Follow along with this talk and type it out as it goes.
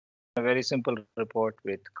a very simple report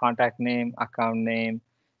with contact name, account name,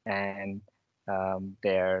 and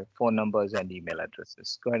their phone numbers and email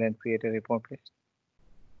addresses. Go ahead and create a report, please.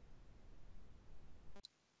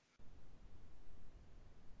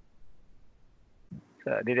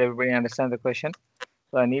 So did everybody understand the question?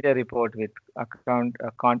 So I need a report with a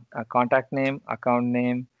contact name, account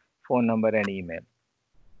name, phone number, and email.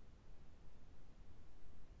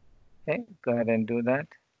 Okay, go ahead and do that.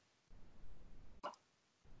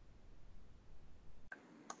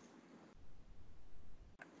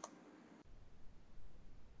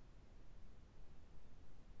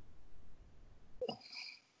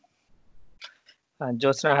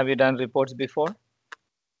 Jyotsna, have you done reports before?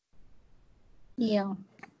 Yeah.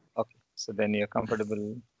 Okay, so then you're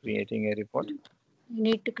comfortable creating a report? You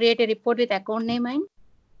need to create a report with account name and?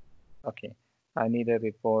 Okay, I need a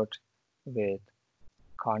report with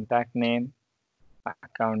contact name,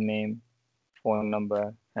 account name, phone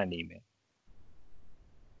number, and email.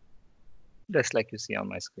 Just like you see on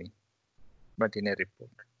my screen, but in a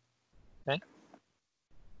report. Okay.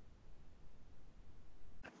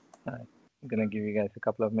 All right. I'm gonna give you guys a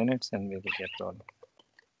couple of minutes and we will get rolling.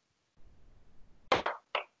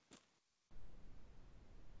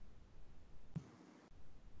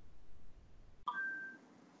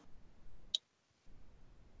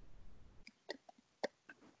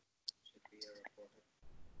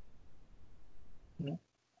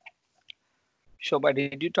 Shobha,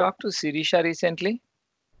 did you talk to Sirisha recently?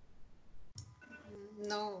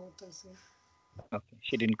 No, Tulsi. Okay,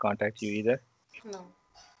 she didn't contact you either. No.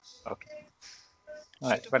 Okay. All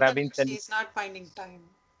She right, told but me I've that been sending. she's not finding time.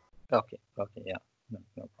 Okay, okay, yeah, no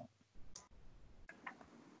problem.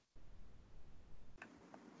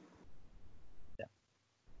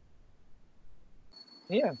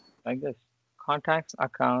 Yeah, like this. Contacts,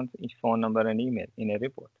 accounts, each phone number and email in a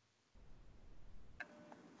report.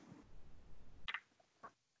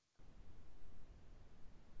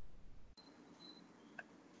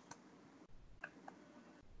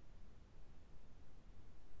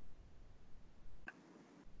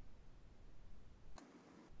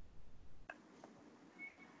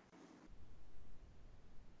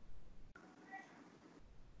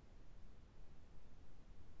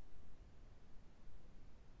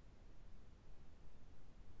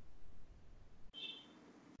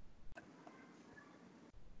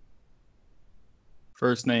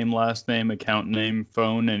 First name, last name, account name,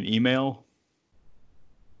 phone, and email.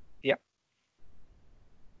 Yep.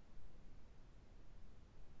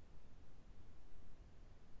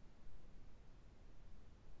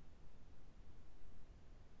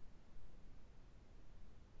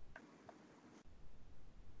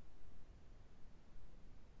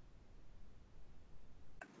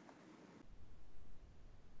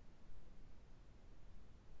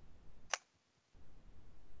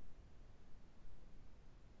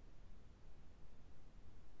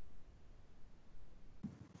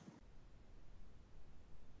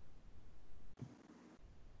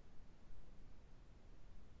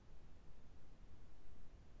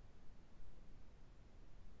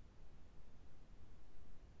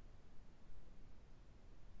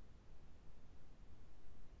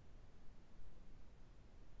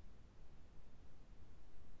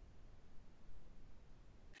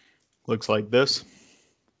 Looks like this.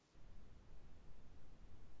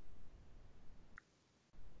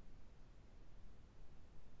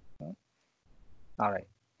 All right,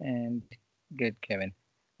 and good, Kevin.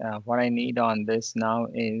 What I need on this now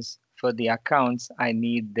is for the accounts, I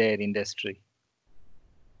need their industry.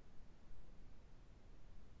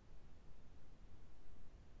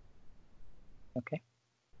 Okay.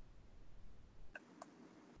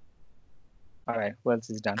 All right, who else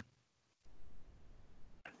is done?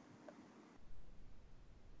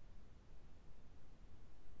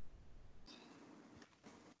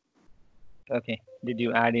 Okay, did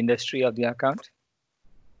you add industry of the account?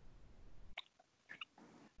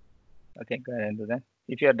 Okay, go ahead and do that.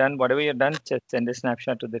 If you're done, whatever you're done, just send a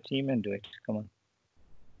snapshot to the team and do it. Come on.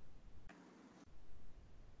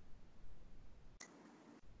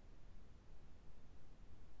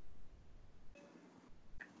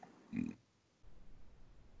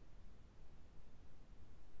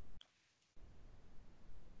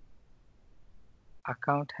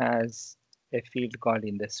 Account has a field called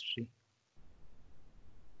industry.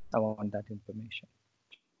 I want that information.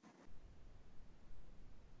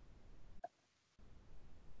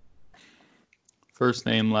 First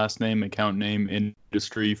name, last name, account name,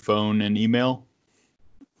 industry, phone, and email.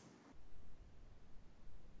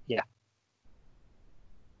 Yeah.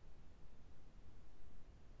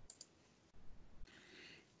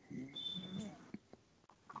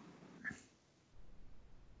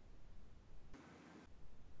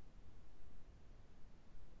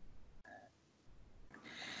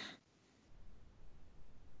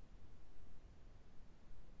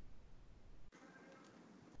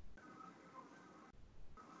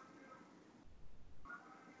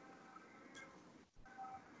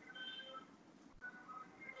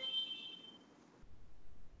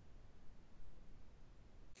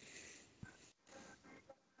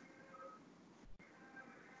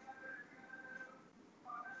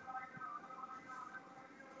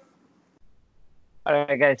 All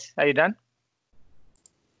right, guys, are you done?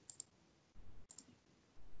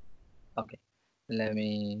 Okay, let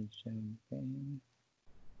me jump in.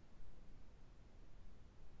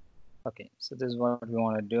 Okay, so this is what we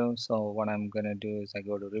want to do. So what I'm gonna do is I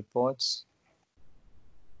go to reports.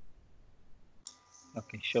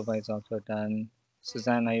 Okay, Shobha is also done.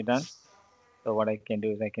 Suzanne, are you done? So what I can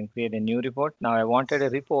do is I can create a new report. Now I wanted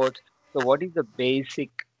a report. So what is the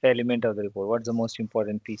basic element of the report? What's the most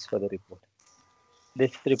important piece for the report?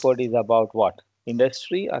 This report is about what?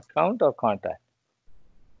 Industry, account, or contact?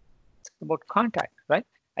 It's about contact, right?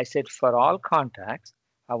 I said for all contacts,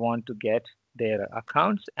 I want to get their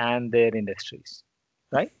accounts and their industries,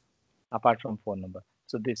 right? Apart from phone number.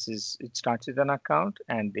 So this is, it starts with an account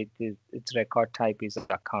and its record type is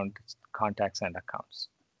account, contacts and accounts.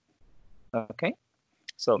 Okay.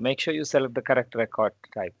 So make sure you select the correct record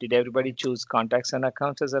type. Did everybody choose contacts and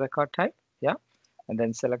accounts as a record type? Yeah. And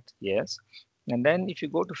then select yes. And then if you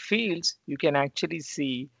go to fields, you can actually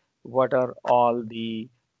see what are all the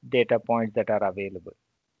data points that are available.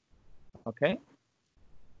 Okay.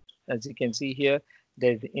 As you can see here,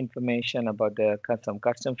 there's information about the some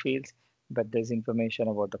custom fields, but there's information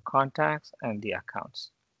about the contacts and the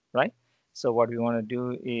accounts, right? So what we want to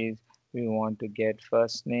do is we want to get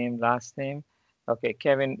first name, last name. Okay,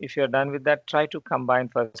 Kevin, if you're done with that, try to combine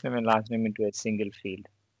first name and last name into a single field.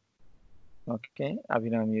 Okay,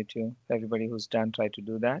 Abhinam, you too. Everybody who's done, try to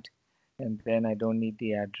do that. And then I don't need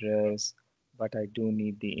the address, but I do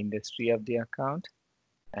need the industry of the account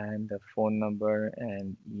and the phone number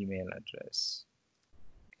and email address.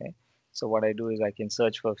 Okay, so what I do is I can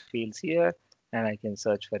search for fields here and I can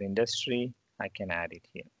search for industry. I can add it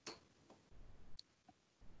here.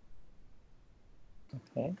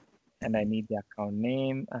 Okay, and I need the account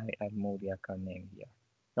name. I'll move the account name here,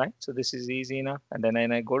 right? So this is easy enough. And then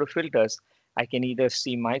when I go to filters, I can either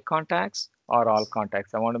see my contacts or all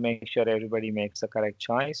contacts. I want to make sure everybody makes the correct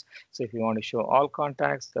choice. So if you want to show all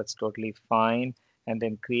contacts, that's totally fine. And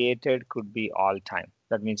then created could be all time.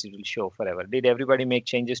 That means it will show forever. Did everybody make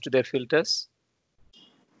changes to their filters?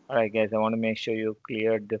 All right, guys, I want to make sure you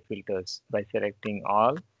cleared the filters by selecting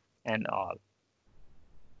all and all.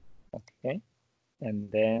 Okay.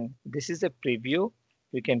 And then this is a preview.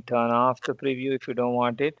 You can turn off the preview if you don't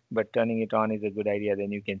want it, but turning it on is a good idea.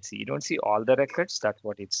 Then you can see. You don't see all the records. That's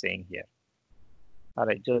what it's saying here. All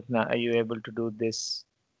right, Jyotsna, are you able to do this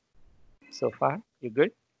so far? You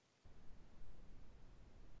good?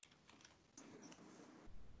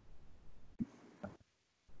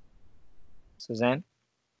 Suzanne?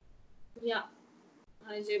 Yeah,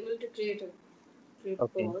 I was able to create a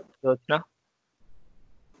report. Okay. Jyotsna?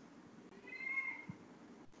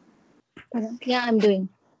 Yeah, I'm doing.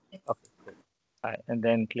 Okay, cool. All right, and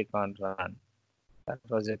then click on run. That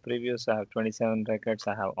was a preview. So I have 27 records.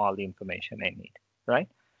 I have all the information I need, right?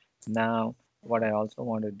 Now, what I also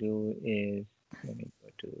want to do is, let me go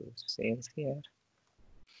to sales here.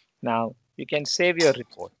 Now, you can save your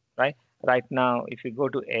report, right? Right now, if you go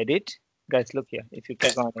to edit, guys, look here. If you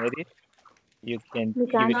click on edit, you can We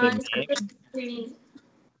give can't it a see name. Screen.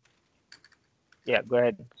 Yeah, go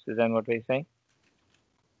ahead, Suzanne, what were you saying?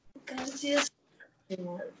 Can see a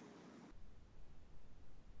screen.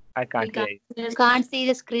 I can't We hear you. can't see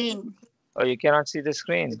the screen. Oh, you cannot see the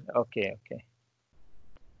screen? Okay, okay.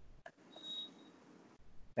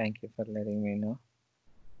 Thank you for letting me know.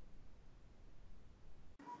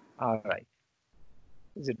 All right.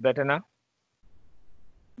 Is it better now?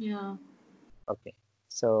 Yeah. Okay.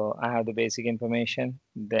 So I have the basic information.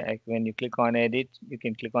 When you click on edit, you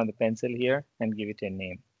can click on the pencil here and give it a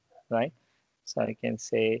name, right? So I can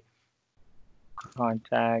say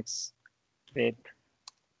contacts with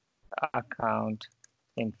account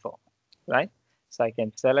info, right? So I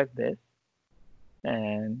can select this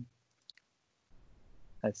and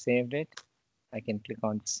I saved it. I can click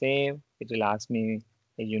on save. It will ask me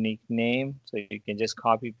a unique name. So you can just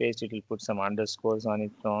copy paste. It will put some underscores on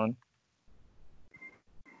its own.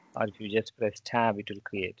 Or if you just press tab, it will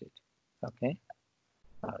create it. Okay.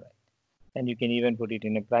 All right. And you can even put it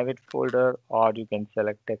in a private folder or you can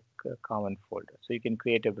select a common folder. So you can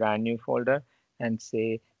create a brand new folder and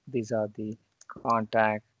say these are the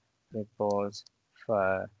contact reports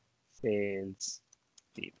for sales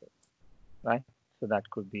people, right? So that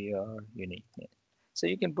could be your unique name. So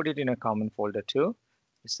you can put it in a common folder too.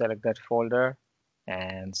 You select that folder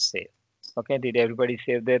and save. Okay, did everybody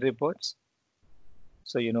save their reports?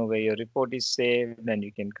 So you know where your report is saved, then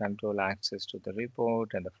you can control access to the report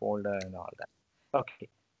and the folder and all that. Okay,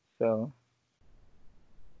 so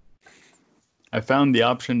I found the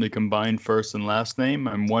option to combine first and last name.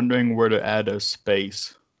 I'm wondering where to add a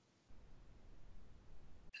space.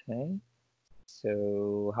 okay,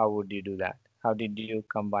 So how would you do that? How did you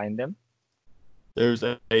combine them? There's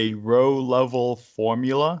a row level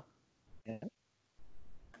formula. Yeah.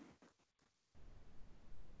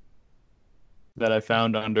 That I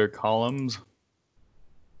found under columns.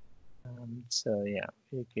 So yeah,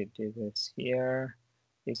 you could do this here.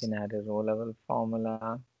 You can add a row level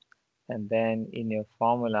formula. And then in your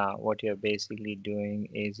formula, what you're basically doing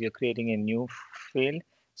is you're creating a new field.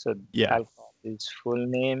 So Yeah. I'll call this full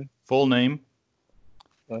name. Full name.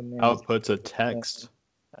 Full name is Output's a text.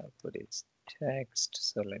 output is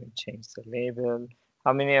text. So let me change the label.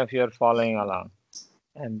 How many of you are following along?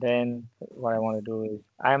 And then what I want to do is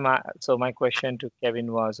so my question to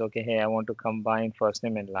Kevin was, okay, hey, I want to combine first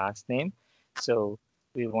name and last name. So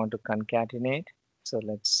we want to concatenate. So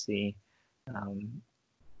let's see. Um,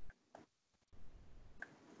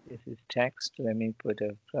 this is text. Let me put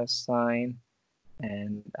a plus sign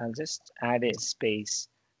and I'll just add a space.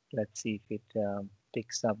 Let's see if it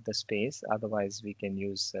picks up the space. Otherwise, we can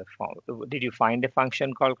use a form. Did you find a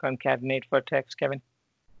function called concatenate for text, Kevin?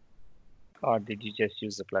 Or did you just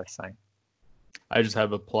use the plus sign? I just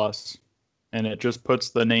have a plus, and it just puts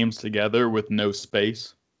the names together with no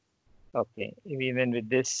space. Okay, even with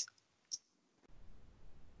this.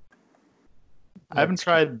 I haven't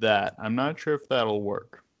tried that. I'm not sure if that'll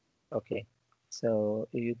work. Okay, so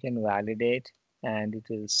you can validate and it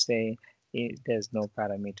will say there's no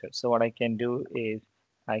parameter. So what I can do is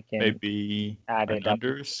I can Maybe add a an double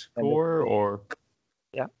underscore, or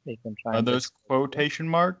yeah, you can try are and those just quotation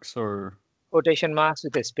marks, or? quotation marks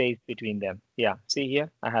with a space between them. Yeah, see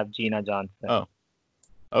here, I have Gina Johnson. Oh,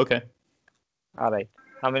 okay. All right,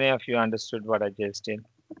 how many of you understood what I just did?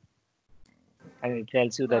 And it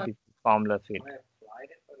tells you that it's a formula field.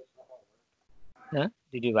 Huh?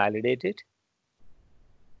 Did you validate it?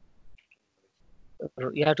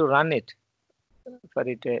 You have to run it. For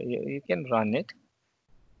it, you can run it.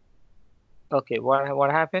 Okay,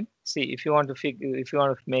 what happened? See, if you want to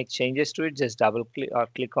make changes to it, just double click or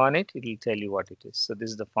click on it. It will tell you what it is. So this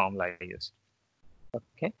is the formula I used.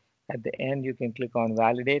 Okay. At the end, you can click on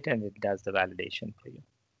validate, and it does the validation for you.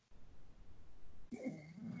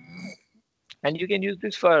 And you can use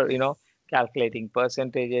this for calculating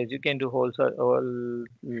percentages. You can do whole a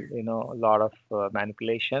lot of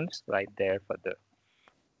manipulations right there for the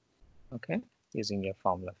using your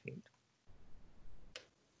formula field.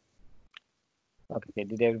 Okay,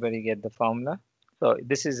 did everybody get the formula? So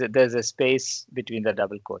there's a space between the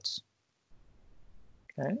double quotes.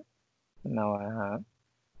 Okay, now I have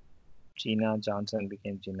Gina Johnson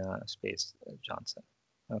became Gina space Johnson.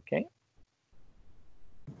 Okay,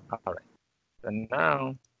 all right. So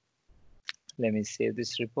now let me save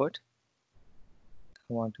this report.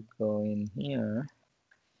 I want to go in here.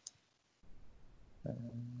 Let's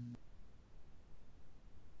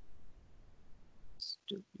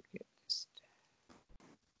duplicate this.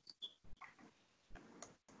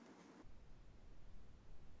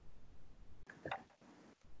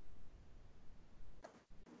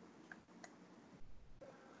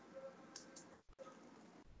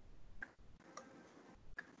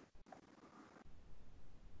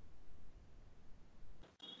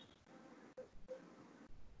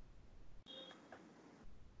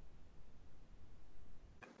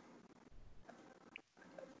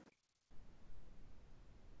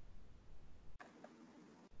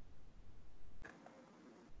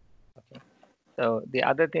 Okay. So the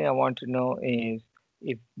other thing I want to know is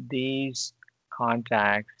if these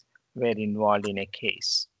contacts were involved in a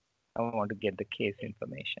case. I want to get the case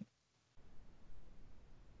information.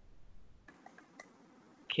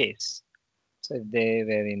 Case. So if they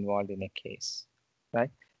were involved in a case, right?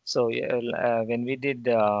 So when we did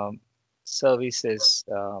services,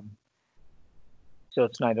 so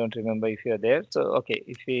I don't remember if you're there. So okay,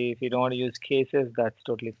 if you don't want to use cases, that's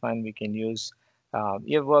totally fine. We can use.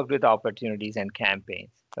 You've worked with opportunities and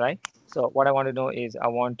campaigns, right? So what I want to know is I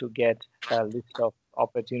want to get a list of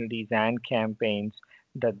opportunities and campaigns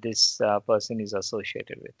that this person is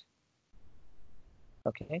associated with.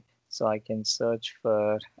 Okay, so I can search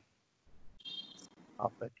for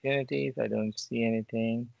opportunities. I don't see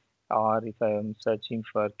anything. Or if I'm searching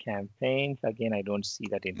for campaigns, again, I don't see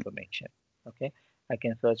that information. Okay, I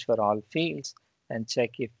can search for all fields and check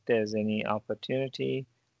if there's any opportunity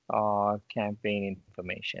or campaign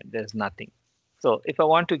information. There's nothing. So if I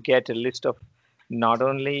want to get a list of not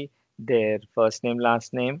only their first name,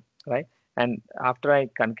 last name, right? And after I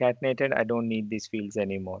concatenated, I don't need these fields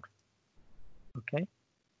anymore. Okay,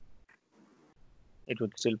 it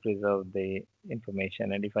would still preserve the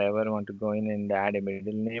information. And if I ever want to go in and add a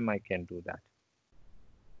middle name, I can do that.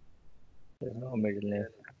 There's no middle name.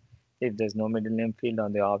 If there's no middle name field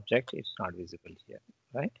on the object, it's not visible here,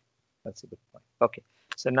 right? That's a good point. Okay,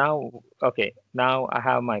 so now I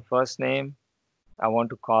have my first name. I want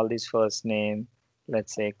to call this first name,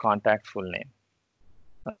 let's say contact full name.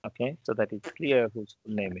 Okay, so that it's clear whose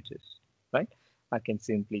full name it is, right? I can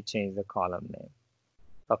simply change the column name.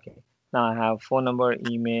 Okay, now I have phone number,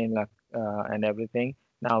 email, and everything.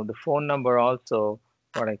 Now the phone number also,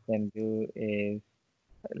 what I can do is,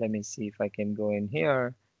 let me see if I can go in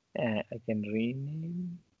here and I can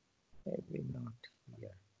rename, maybe not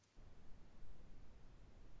here.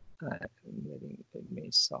 Let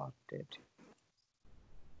me sort it.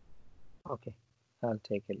 Okay, I'll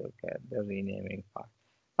take a look at the renaming part.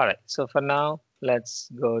 All right, so for now, let's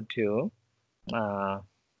go to,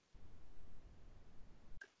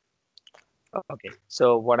 okay,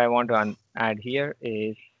 so what I want to add here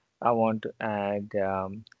is I want to add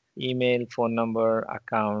email, phone number,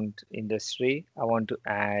 account, industry. I want to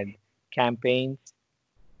add campaigns.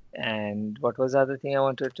 And what was the other thing I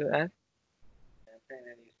wanted to add?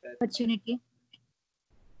 Opportunity.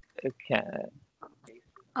 Okay.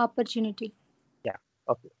 Opportunity. Yeah.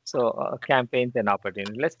 Okay. So campaigns and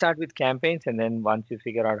opportunities. Let's start with campaigns, and then once you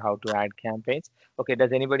figure out how to add campaigns. Okay.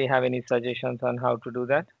 Does anybody have any suggestions on how to do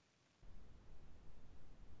that?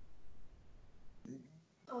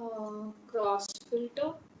 Cross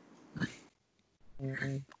filter.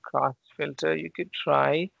 Cost filter, you could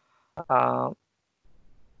try, uh,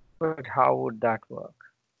 but how would that work?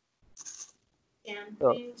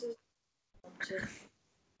 Campaigns is object.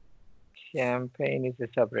 Campaign is a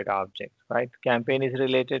separate object, right? Campaign is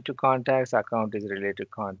related to contacts, account is related to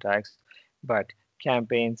contacts, but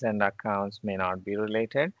campaigns and accounts may not be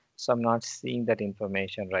related. So I'm not seeing that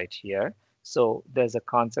information right here. So there's a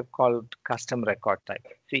concept called custom record type.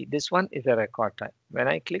 See, this one is a record type. When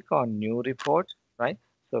I click on new report, right?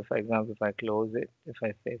 So for example, if I close it, if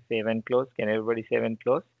I say save and close, can everybody save and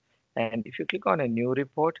close? And if you click on a new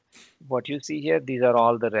report, what you see here, these are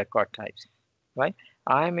all the record types, right?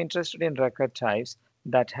 I am interested in record types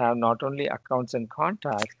that have not only accounts and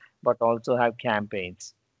contacts, but also have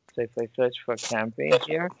campaigns. So if I search for campaign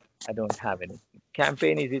here, I don't have anything.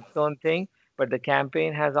 Campaign is its own thing, but the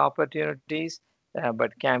campaign has opportunities,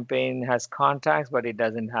 but campaign has contacts, but it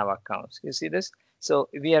doesn't have accounts. You see this? So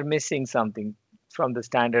we are missing something from the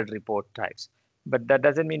standard report types. But that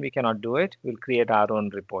doesn't mean we cannot do it. We'll create our own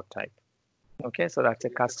report type. Okay, so that's a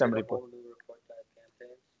custom report.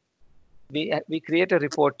 We create a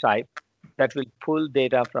report type that will pull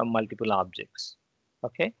data from multiple objects.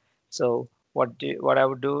 Okay, so what I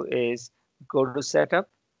would do is go to setup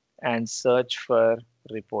and search for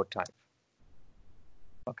report type.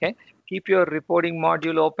 Okay, keep your reporting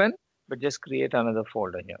module open, but just create another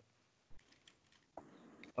folder here.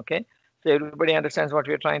 Okay, so everybody understands what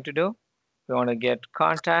we're trying to do. We want to get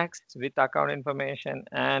contacts with account information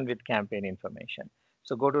and with campaign information.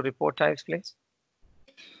 So go to report types, please.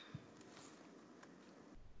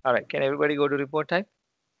 All right, can everybody go to report type?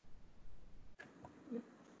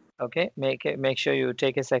 Okay, make sure you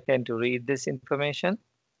take a second to read this information.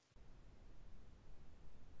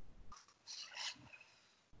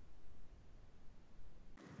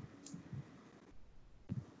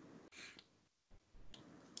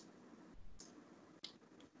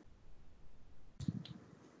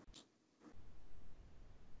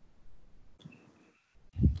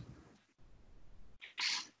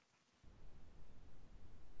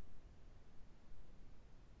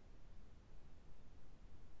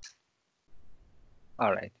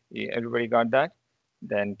 All right, everybody got that?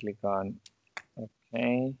 Then click on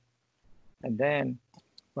okay, and then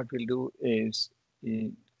what we'll do is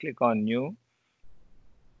click on new,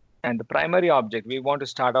 and the primary object we want to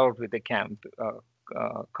start out with a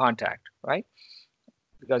contact, right?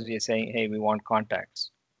 Because we are saying, hey, we want contacts,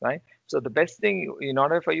 right? So the best thing, in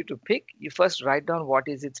order for you to pick, you first write down what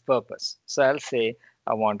is its purpose. So I'll say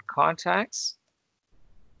I want contacts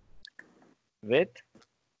with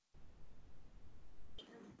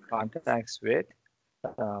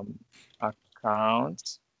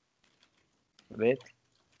accounts with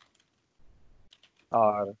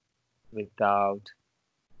or without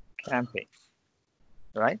campaign,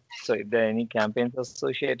 right? So if there are any campaigns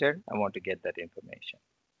associated, I want to get that information,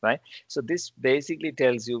 right? So this basically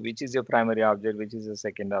tells you which is your primary object, which is your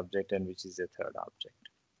second object, and which is your third object.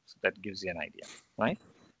 So that gives you an idea, right?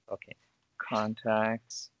 Okay,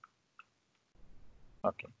 contacts.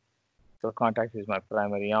 Okay, so contacts is my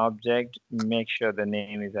primary object. Make sure the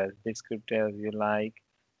name is as descriptive as you like.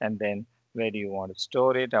 And then where do you want to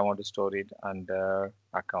store it? I want to store it under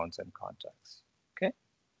accounts and contacts. Okay,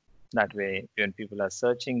 that way when people are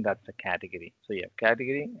searching, that's the category. So you have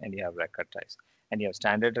category and you have record types. And you have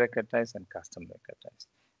standard record types and custom record types.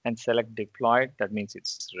 And select deployed, that means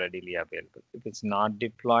it's readily available. If it's not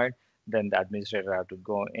deployed, then the administrator have to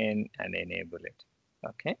go in and enable it.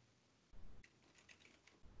 Okay.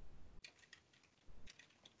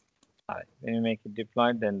 All right. When you make it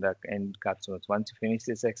deployed, then the end customers, once you finish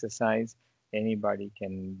this exercise, anybody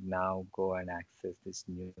can now go and access this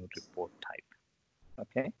new report type.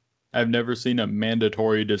 Okay. I've never seen a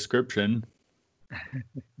mandatory description.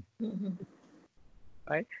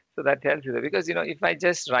 Right. So that tells you that, because if I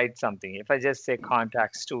just write something, if I just say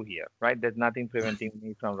contacts to here, right, there's nothing preventing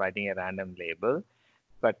me from writing a random label.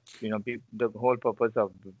 But the whole purpose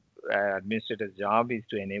of administrator's job is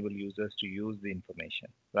to enable users to use the information,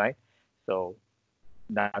 right? So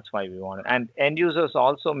that's why we want it. And end users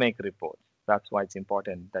also make reports. That's why it's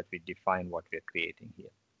important that we define what we're creating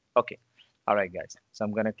here. Okay. All right, guys. So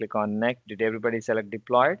I'm going to click on next. Did everybody select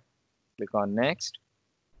deployed? Click on next.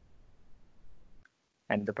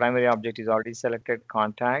 And the primary object is already selected,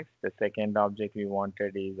 contacts. The second object we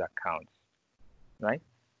wanted is accounts, right?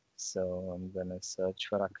 So I'm going to search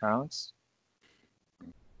for accounts.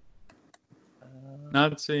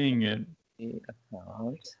 Not seeing it.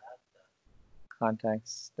 Accounts.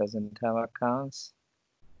 Contacts doesn't have accounts.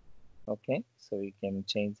 Okay, so we can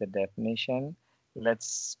change the definition.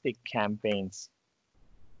 Let's pick campaigns.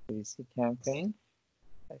 Do you see campaign?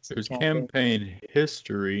 There's campaign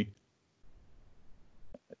history.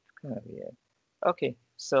 That's kind of weird. Okay,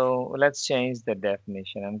 so let's change the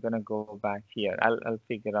definition. I'm gonna go back here. I'll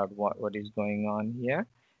figure out what is going on here.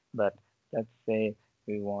 But let's say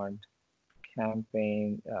we want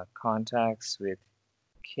campaign contacts with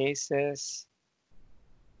cases,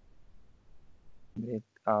 with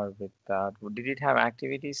or without. Did it have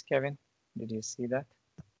activities, Kevin? Did you see that?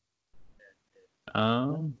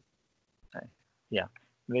 Yeah,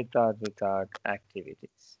 with or without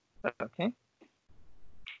activities. Okay.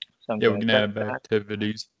 So I'm Yeah, we going can to have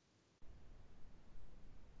activities.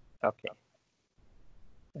 Okay.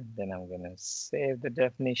 And then I'm going to save the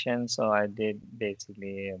definition. So I did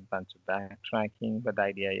basically a bunch of backtracking, but the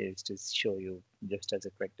idea is to show you just as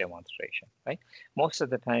a quick demonstration, right? Most of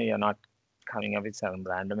the time, you're not coming up with some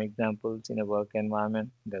random examples in a work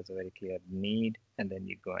environment. There's a very clear need, and then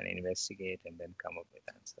you go and investigate and then come up with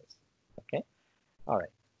answers. Okay. All right.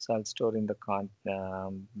 So I'll store in the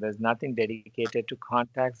there's nothing dedicated to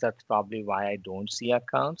contacts. That's probably why I don't see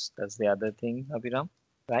accounts. That's the other thing, Abhiram,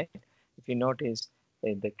 right? If you notice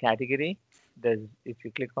in the category, if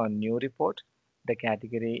you click on new report, the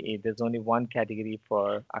category, there's only one category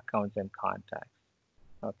for accounts and contacts.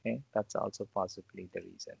 Okay, that's also possibly the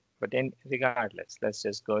reason. But then regardless, let's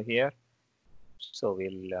just go here. So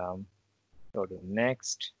we'll go to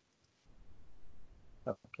next.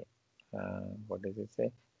 Okay, what does it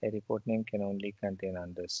say? A report name can only contain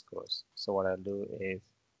underscores. So what I'll do is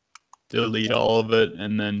delete all of it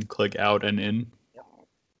and then click out and in. Yep.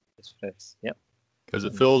 Just press, yep. Because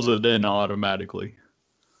it fills it in automatically.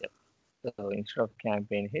 Yep. So instead of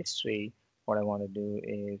campaign history, what I want to do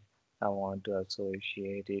is I want to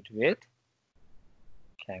associate it with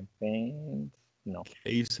campaigns. No.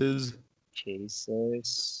 Cases.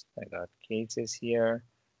 Cases. I got cases here.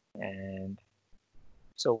 And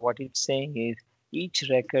so what it's saying is each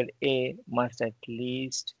record A must have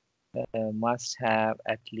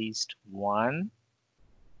at least one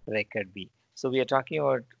record B. So we are talking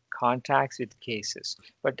about contacts with cases,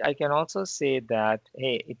 but I can also say that,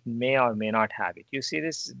 hey, it may or may not have it. You see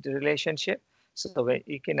this relationship? So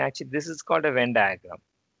you can actually, this is called a Venn diagram,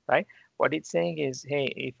 right? What it's saying is,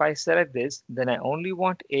 hey, if I select this, then I only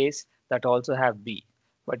want A's that also have B.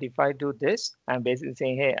 But if I do this, I'm basically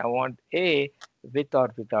saying, hey, I want A with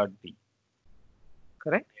or without B.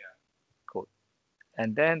 Correct? Yeah. Cool.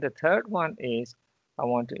 And then the third one is I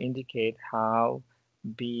want to indicate how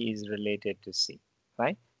B is related to C,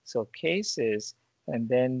 right? So cases, and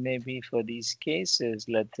then maybe for these cases,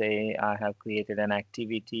 let's say I have created an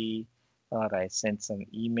activity or I sent some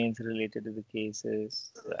emails related to the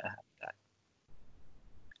cases. So I have that.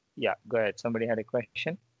 Yeah, go ahead. Somebody had a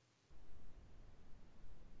question?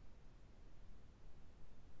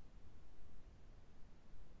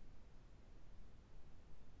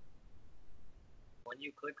 When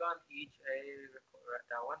you click on each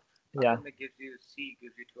that one, yeah, it gives you C,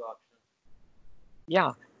 gives you two options.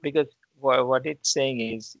 Yeah, because what it's saying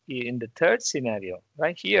is in the third scenario,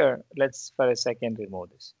 right here, let's for a second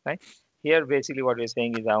remove this, right? Here, basically what we're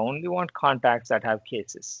saying is I only want contacts that have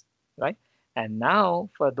cases, right? And now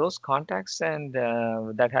for those contacts and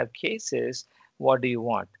that have cases, what do you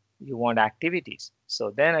want? You want activities.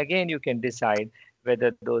 So then again, you can decide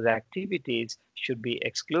whether those activities should be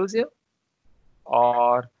exclusive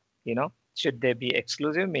or, Should they be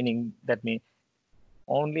exclusive, meaning that means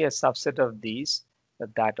only a subset of these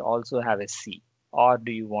that also have a C, or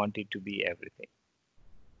do you want it to be everything?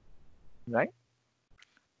 Right?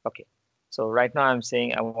 Okay. So right now I'm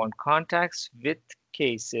saying I want contacts with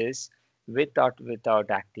cases without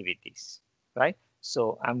activities, right?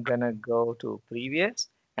 So I'm gonna go to previous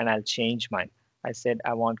and I'll change mine. I said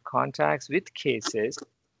I want contacts with cases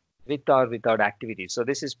with or without activities. So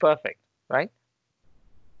this is perfect, right?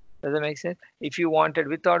 Does that make sense? If you wanted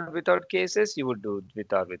without cases, you would do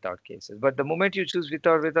with or without cases. But the moment you choose with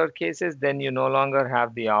or without cases, then you no longer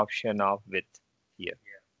have the option of with here,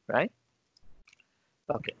 right?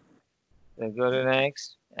 Okay. So go to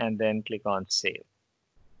next and then click on save.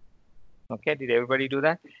 Okay, did everybody do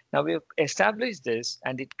that? Now we've established this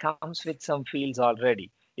and it comes with some fields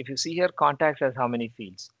already. If you see here, contacts has how many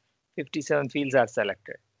fields? 57 fields are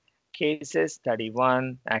selected. Cases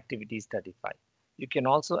 31, activities 35. You can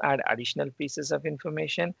also add additional pieces of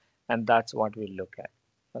information and that's what we'll look at.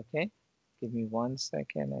 Okay, give me 1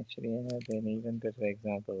 second. Actually, I had an even better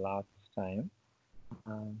example last time.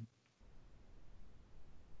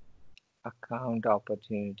 Account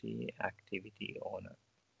opportunity activity owner.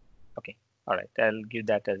 Okay, all right. I'll give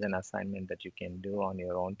that as an assignment that you can do on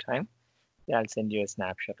your own time. Yeah, I'll send you a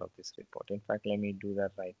snapshot of this report. In fact, let me do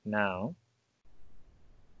that right now.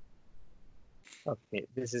 Okay,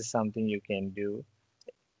 this is something you can do.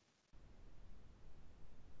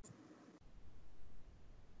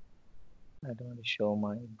 I don't want to show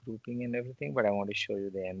my grouping and everything, but I want to show you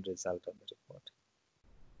the end result of the report.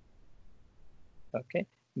 Okay,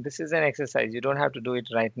 this is an exercise. You don't have to do it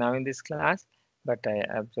right now in this class, but I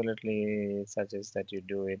absolutely suggest that you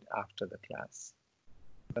do it after the class.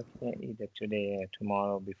 Okay, either today or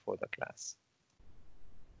tomorrow before the class.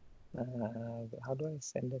 How do I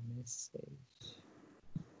send a message?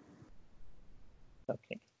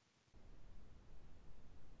 Okay.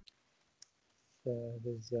 So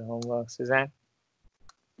this is your homework, Suzanne.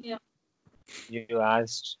 Yeah. You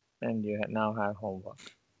asked and you now have homework.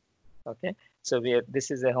 Okay. So this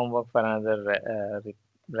is a homework for another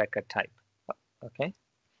record type. Okay.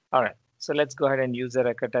 All right. So let's go ahead and use the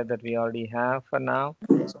record type that we already have for now.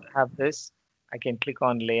 So I have this. I can click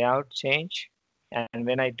on layout change. And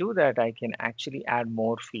when I do that, I can actually add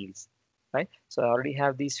more fields, right? So I already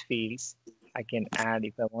have these fields. I can add,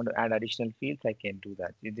 if I want to add additional fields, I can do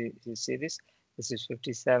that. You see this? This is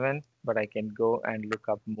 57, but I can go and look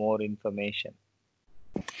up more information.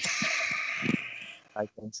 I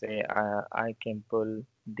can say I can pull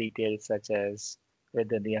details such as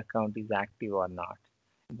whether the account is active or not,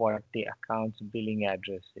 what the account's billing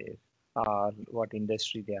address is, or what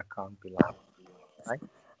industry the account belongs, right?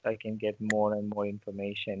 So I can get more and more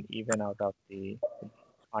information even out of the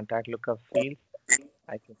contact lookup field.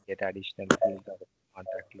 I can get additional fields out of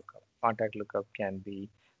contact lookup. Contact lookup can be,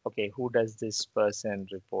 okay, who does this person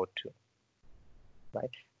report to, right?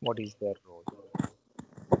 What is their role?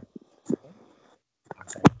 Okay.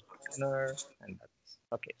 Contact owner and others.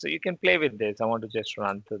 Okay, so you can play with this. I want to just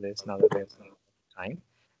run through this now that there's time.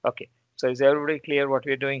 Okay, so is everybody clear what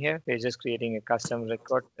we're doing here? We're just creating a custom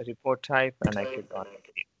report type and I click on it.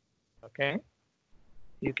 Okay.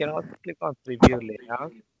 You can also click on preview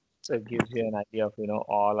layout. So it gives you an idea of,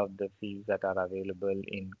 all of the fields that are available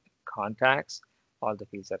in contacts, all the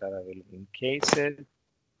fields that are available in cases,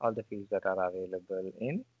 all the fields that are available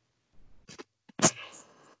in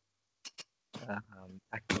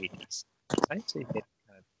activities, right? So you get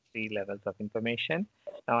 3 levels of information.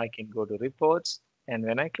 Now I can go to reports, and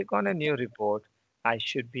when I click on a new report, I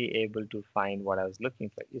should be able to find what I was looking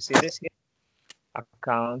for. You see this here?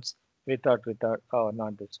 Accounts without, oh,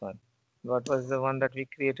 not this one. What was the one that we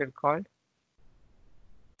created called?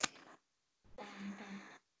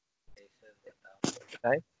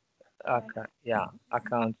 Right? Yeah,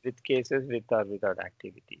 accounts with cases with or without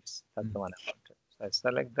activities. That's the one I wanted. So I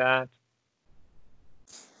select that.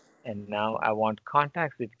 And now I want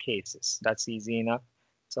contacts with cases. That's easy enough.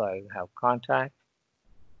 So I have contact.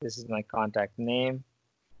 This is my contact name.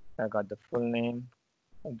 I got the full name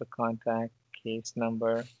of the contact, case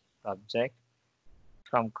number, subject.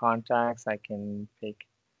 From contacts, I can pick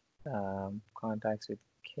contacts with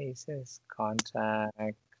cases, contact,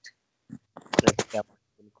 let's say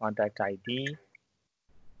contact ID.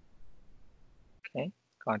 Okay,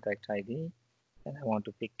 contact ID. And I want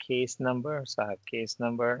to pick case number. So I have case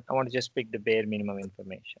number. I want to just pick the bare minimum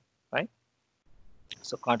information, right?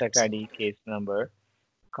 So contact ID, case number,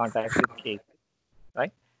 contacts with case,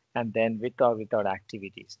 right? And then with or without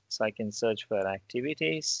activities. So I can search for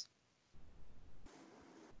activities,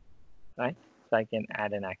 right? So I can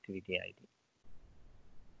add an activity ID.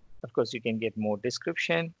 Of course, you can get more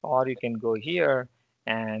description, or you can go here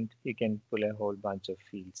and you can pull a whole bunch of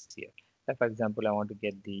fields here. Like for example, I want to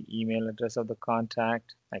get the email address of the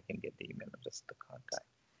contact. I can get the email address of the contact.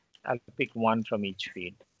 I'll pick one from each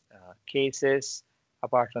field. Cases,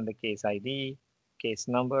 apart from the case ID, case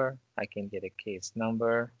number, I can get a case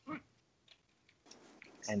number.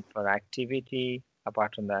 And for activity,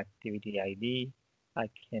 apart from the activity ID, I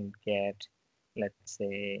can get, let's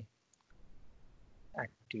say,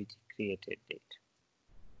 activity created date.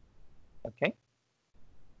 Okay.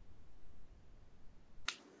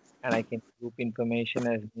 And I can group information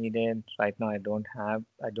as needed. Right now, I don't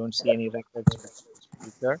see any records with this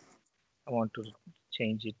filter. I want to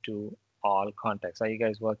change it to all contacts. Are you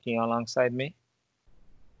guys working alongside me?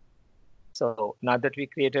 So now that we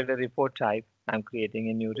created a report type, I'm creating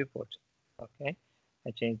a new report. Okay.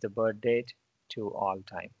 I changed the birth date to all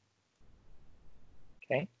time.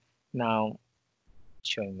 Okay. Now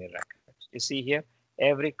showing me records. You see here,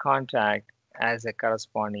 every contact has a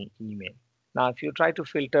corresponding email. Now, if you try to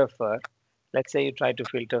filter for, let's say you try to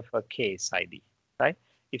filter for case ID, right?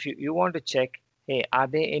 If you want to check, hey, are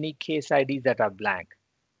there any case IDs that are blank?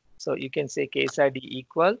 So you can say case ID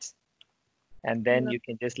equals, and then you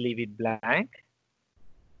can just leave it blank.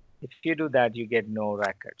 If you do that, you get no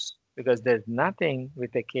records because there's nothing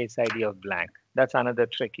with a case ID of blank. That's another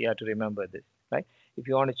trick. You have to remember this, right? If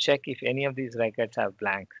you want to check if any of these records have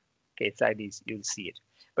blank case IDs, you'll see it.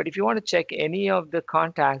 But if you want to check any of the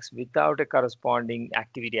contacts without a corresponding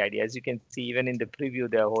activity ID, as you can see, even in the preview,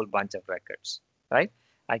 there are a whole bunch of records, right?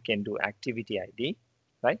 I can do activity ID,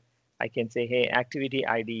 right? I can say, hey, activity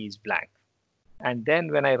ID is blank. And then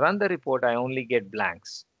when I run the report, I only get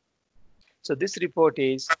blanks. So this report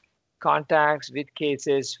is contacts with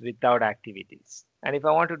cases without activities. And if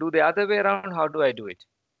I want to do the other way around, how do I do it?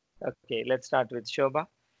 Okay, let's start with Shobha.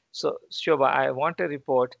 So Shobha, I want a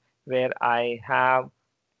report where I have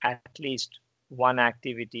at least one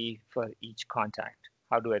activity for each contact.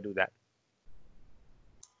 How do I do that?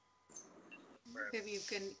 Maybe you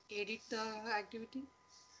can edit the activity.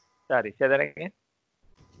 Sorry, say that again.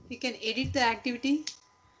 You can edit the activity.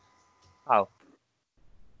 How?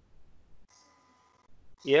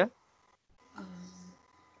 Yeah.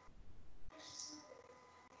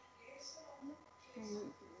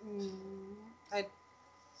 I,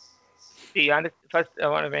 See, first, I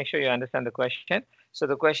want to make sure you understand the question. So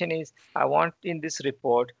the question is, I want in this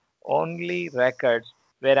report only records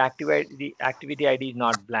where activity ID is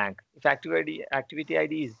not blank. If activity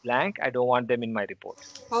ID is blank, I don't want them in my report.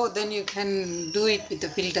 oh, then you can do it with the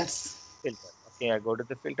filters. Filter. Okay, I go to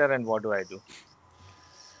the filter and what do I do?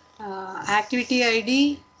 Activity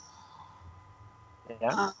ID.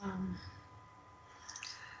 Yeah.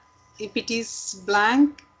 If it is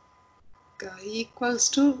blank, equals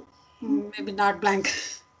to maybe not blank.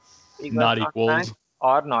 Equals Not not blank equals.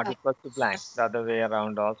 or not equals to blank. The other way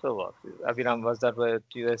around also works. Abhiram, was that what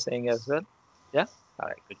you were saying as well? Yeah. All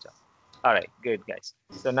right. Good job. All right. Good, guys.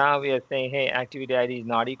 So now we are saying, hey, activity ID is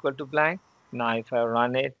not equal to blank. Now, if I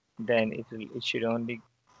run it, then it should only,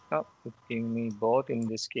 oh, it's giving me both in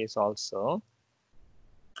this case also.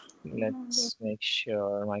 Let's make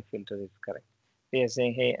sure my filter is correct. We are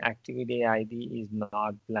saying, hey, activity ID is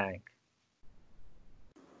not blank.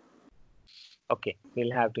 Okay,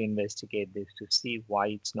 we'll have to investigate this to see why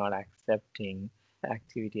it's not accepting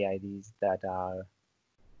activity IDs that are,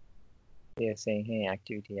 they're saying, hey,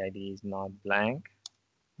 activity ID is not blank,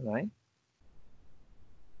 right?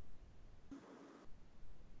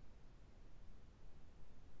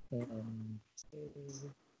 Okay,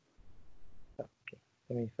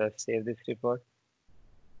 let me first save this report.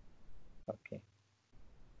 Okay.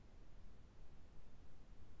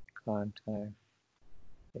 Contact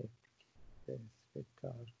with this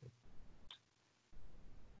without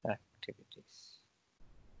activities.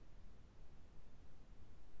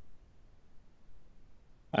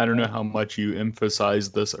 I don't know how much you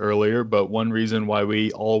emphasized this earlier, but one reason why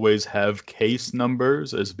we always have case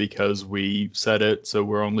numbers is because we set it so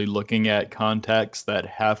we're only looking at contacts that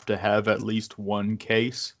have to have at least one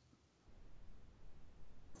case.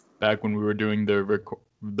 Back when we were doing the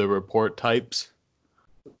report types,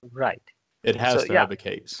 Right. it has to have a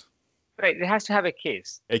case. Right, it has to have a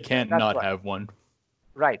case. It can't That's not what. have one.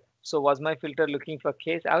 Right. So was my filter looking for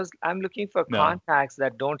case? I'm looking for No. contacts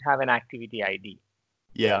that don't have an activity ID.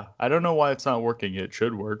 Yeah, I don't know why it's not working. It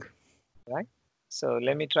should work. Right. So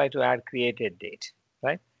let me try to add created date,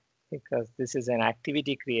 right? Because this is an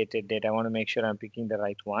activity created date. I want to make sure I'm picking the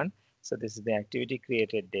right one. So this is the activity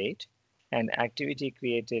created date, and activity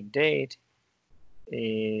created date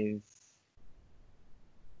is,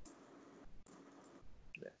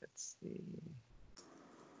 let's see.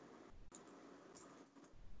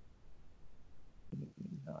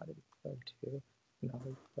 to, now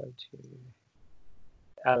equal to,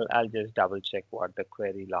 I'll just double check what the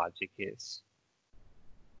query logic is.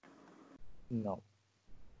 No.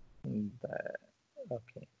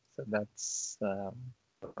 Okay, so that's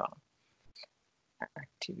wrong.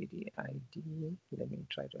 Activity ID. Let me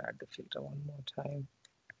try to add the filter one more time.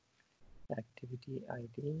 Activity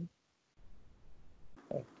ID.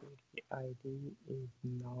 Activity ID is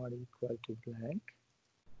not equal to blank.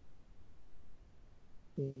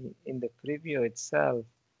 In the preview itself,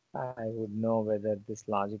 I would know whether this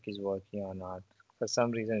logic is working or not. For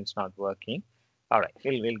some reason, it's not working. All right,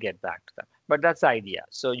 we'll get back to that. But that's the idea.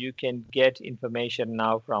 So you can get information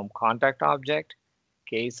now from contact object,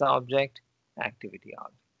 case object, activity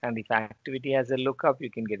object. And if activity has a lookup,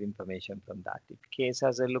 you can get information from that. If case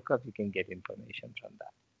has a lookup, you can get information from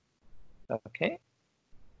that. Okay.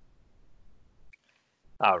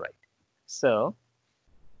 All right. So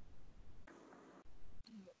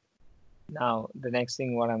now the next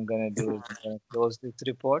thing what I'm going to do is I'm going to close this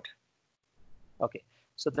report. Okay.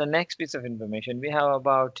 So the next piece of information, we have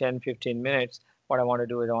about 10-15 minutes. What I want to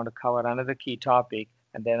do is I want to cover another key topic,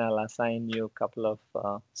 and then I'll assign you a couple of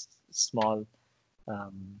small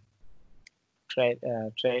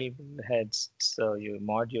trail heads, so your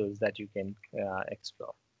modules that you can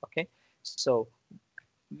explore. Okay, so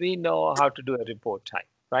we know how to do a report type,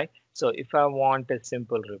 right? So if I want a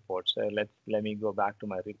simple report, so let me go back to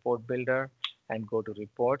my report builder and go to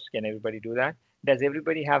reports. Can everybody do that? Does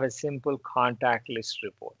everybody have a simple contact list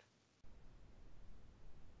report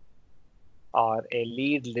or a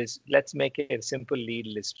lead list? Let's make it a simple lead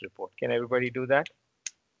list report. Can everybody do that?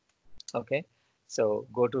 Okay, so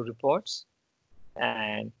go to reports,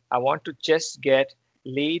 and I want to just get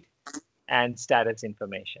lead and status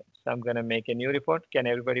information. So I'm going to make a new report. Can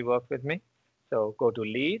everybody work with me? So go to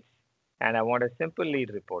lead, and I want a simple lead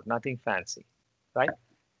report, nothing fancy, right?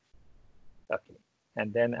 Okay.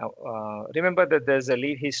 And then remember that there's a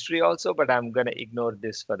lead history also, but I'm going to ignore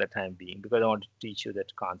this for the time being because I want to teach you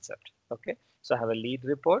that concept. Okay. So I have a lead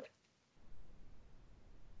report,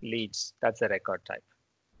 leads, that's a record type.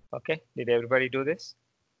 Okay. Did everybody do this?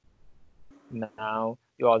 Now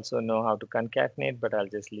you also know how to concatenate, but I'll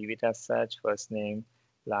just leave it as such. First name,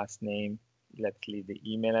 last name. Let's leave the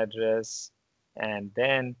email address. And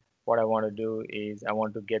then what I want to do is I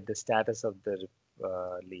want to get the status of the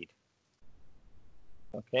lead.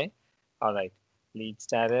 Okay. All right. Lead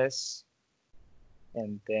status.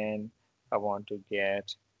 And then I want to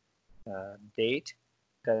get date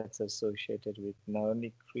that's associated with not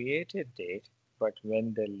only created date, but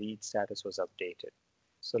when the lead status was updated.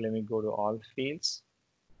 So let me go to all fields.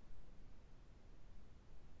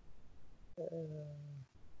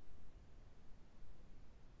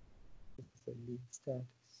 It's the lead status.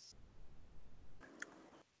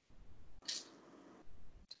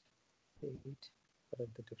 Date, what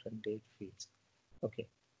are the different date fields? Okay,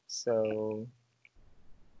 so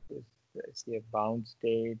I see a bounce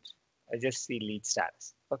date. I just see lead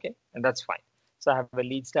status. Okay, and that's fine. So I have a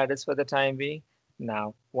lead status for the time being.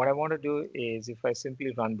 Now, what I want to do is if I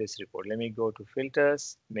simply run this report, let me go to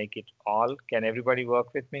filters, make it all. Can everybody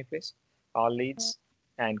work with me, please? All leads,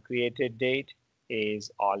 and created date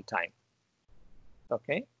is all time.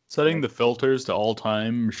 Okay. Setting the filters to all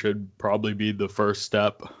time should probably be the first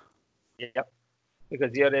step. Yep.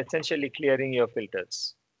 Because you're essentially clearing your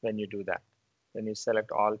filters when you do that. When you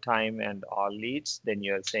select all time and all leads, then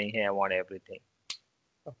you're saying, hey, I want everything.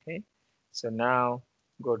 Okay. So now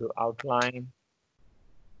go to outline.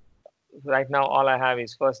 Right now, all I have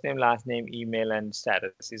is first name, last name, email, and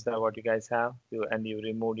status. Is that what you guys have? And you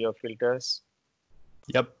removed your filters?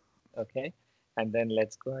 Yep. Okay. And then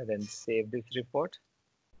let's go ahead and save this report.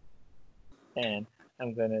 And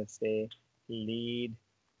I'm going to say lead.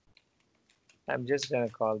 I'm just going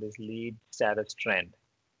to call this lead status trend.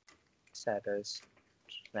 Status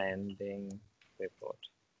trending report.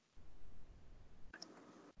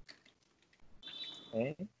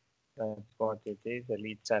 Okay. That's what it is, the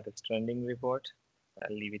lead status trending report.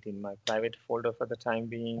 I'll leave it in my private folder for the time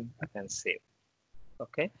being and save.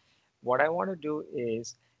 Okay. What I want to do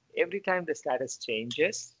is every time the status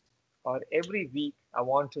changes or every week, I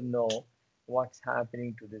want to know what's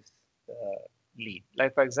happening to this lead.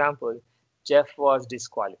 Like for example, Jeff was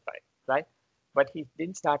disqualified, right? But he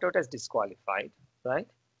didn't start out as disqualified, right?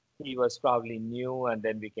 He was probably new and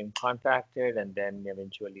then became contracted and then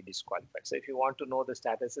eventually disqualified. So if you want to know the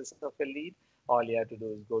statuses of a lead, all you have to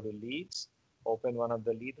do is go to leads, open one of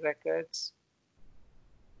the lead records,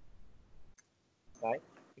 right?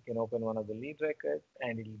 You can open one of the lead records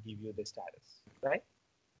and it will give you the status, right?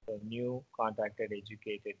 So new, contracted,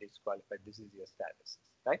 educated, disqualified, this is your status,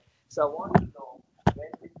 right? So I want to know when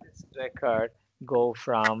did this record go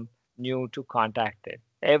from new to contacted.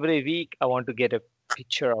 Every week, I want to get a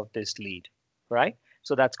picture of this lead, right?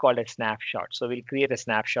 So that's called a snapshot. So we'll create a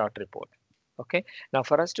snapshot report. Okay. Now,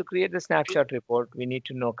 for us to create the snapshot report, we need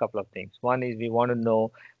to know a couple of things. One is we want to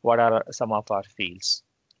know what are some of our fields,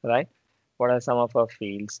 right? What are some of our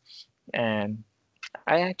fields? And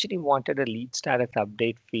I actually wanted a lead status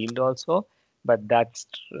update field also, but that's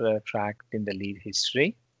tracked in the lead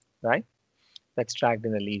history, right? That's tracked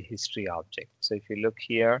in the lead history object. So if you look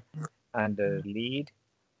here under lead,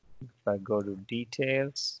 if I go to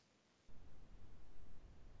details,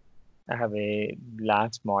 I have a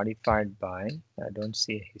last modified by, I don't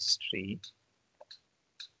see a history.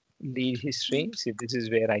 Lead history, see this is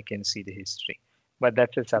where I can see the history, but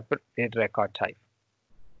that's a separate record type.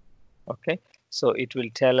 Okay, so it will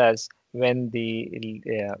tell us when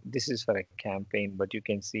this is for a campaign, but you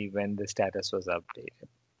can see when the status was updated,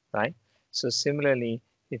 right? So similarly,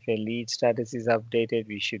 if a lead status is updated,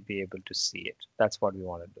 we should be able to see it. That's what we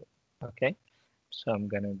want to do. Okay, so I'm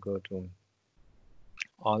gonna go to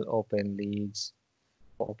all open leads,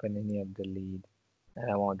 open any of the lead,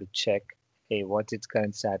 and I want to check, hey, what's its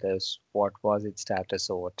current status? What was its status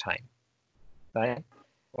over time, right?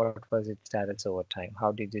 What was its status over time?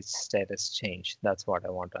 How did its status change? That's what I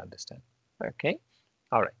want to understand. Okay.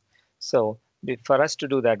 All right. So for us to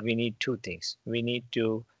do that, we need two things. We need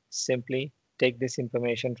to simply take this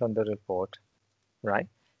information from the report, right,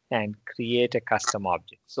 and create a custom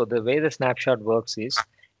object. So the way the snapshot works is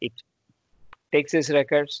it takes these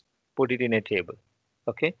records, put it in a table.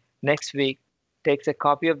 Okay. Next week, takes a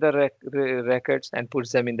copy of the records and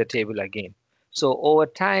puts them in the table again. So over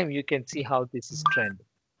time, you can see how this is trending.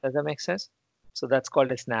 Does that make sense? So that's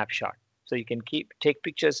called a snapshot. So you can take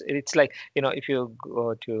pictures. It's like, if you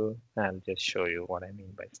go to, I'll just show you what I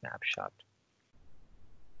mean by snapshot.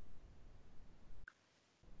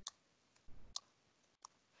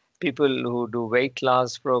 People who do weight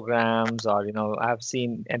loss programs, or, I've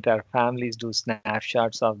seen entire families do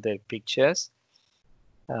snapshots of their pictures.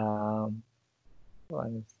 1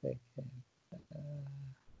 second.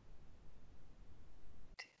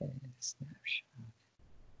 Snapshot.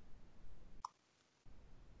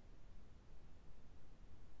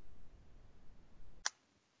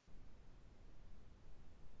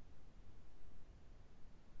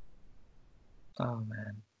 Oh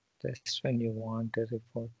man, just when you want a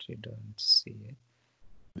report, you don't see it.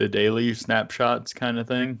 The daily snapshots kind of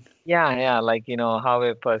thing. Yeah, like how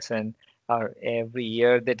a person, or every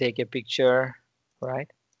year they take a picture, right?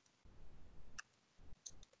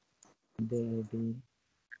 Daily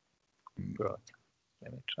growth.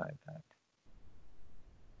 Let me try that.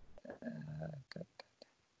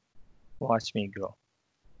 Watch me grow.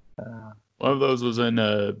 One of those was in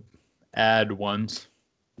a ad once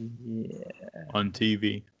Yeah. on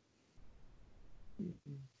TV.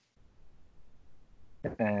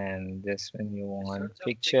 And just when you want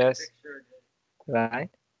pictures, right?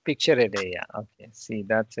 Picture a day, yeah. Okay, see,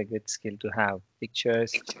 that's a good skill to have.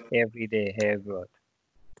 Pictures every day, hair growth.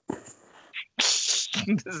 This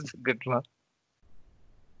is a good one.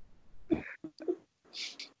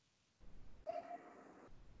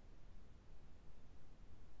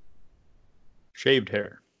 Shaved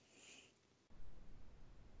hair.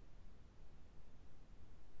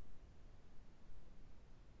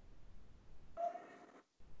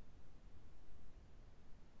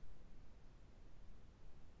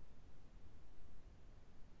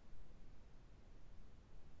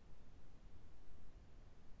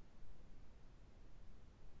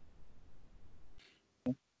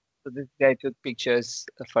 So this guy took pictures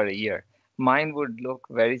for a year. Mine would look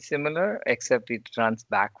very similar, except it runs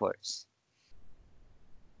backwards.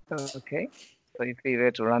 Okay. So if we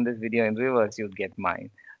were to run this video in reverse, you'd get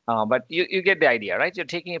mine. But you get the idea, right? You're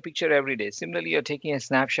taking a picture every day. Similarly, you're taking a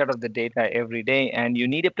snapshot of the data every day, and you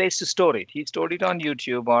need a place to store it. He stored it on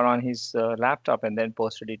YouTube or on his laptop and then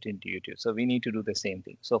posted it into YouTube. So we need to do the same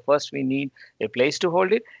thing. So first we need a place to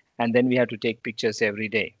hold it, and then we have to take pictures every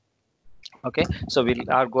day. Okay, so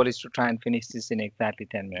our goal is to try and finish this in exactly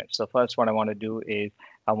 10 minutes. So first what I want to do is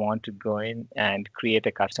I want to go in and create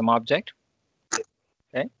a custom object.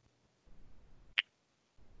 Okay.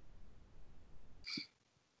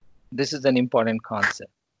 This is an important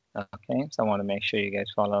concept. Okay, so I want to make sure you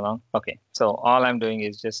guys follow along. Okay, so all I'm doing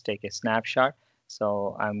is just take a snapshot.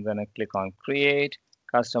 So I'm going to click on create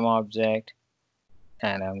custom object,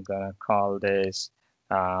 and I'm going to call this,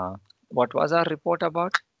 what was our report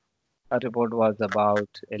about? Our report was about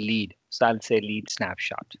a lead. So I'll say lead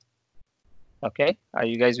snapshot. Okay, are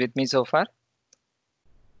you guys with me so far?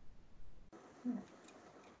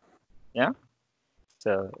 Yeah.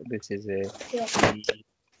 So this is a lead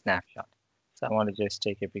snapshot. So I want to just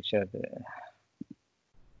take a picture of the,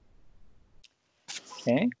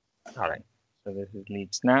 okay. All right. So this is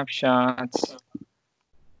lead snapshots.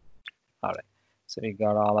 All right. So we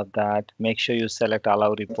got all of that. Make sure you select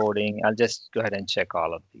allow reporting. I'll just go ahead and check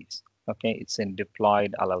all of these. Okay. It's in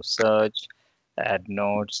deployed, allow search, add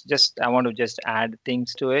notes. I want to just add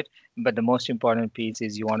things to it. But the most important piece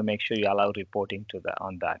is you want to make sure you allow reporting to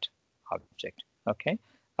on that object. Okay.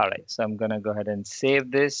 All right. So I'm going to go ahead and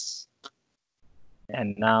save this.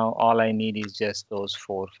 And now all I need is just those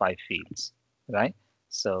 4 or 5 fields, right?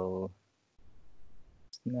 So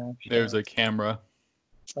snapshot. There's a camera.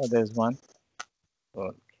 Oh, there's one.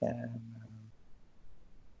 Okay.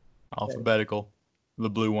 Alphabetical. The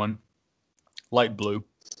blue one. Light blue.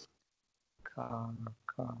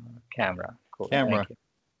 Camera. Cool. Camera. Thank you.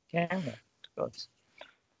 Camera. Good.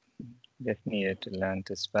 Just needed to learn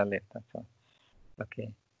to spell it. That's all.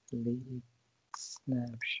 Okay. Lead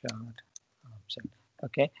snapshot object.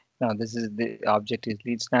 Okay. Now this is the object is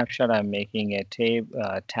lead snapshot. I'm making a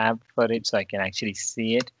tab for it so I can actually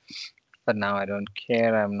see it. But now I don't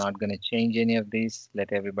care. I'm not going to change any of these.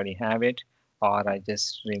 Let everybody have it. Or I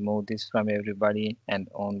just remove this from everybody and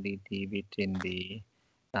only leave it in the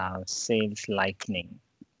sales lightning.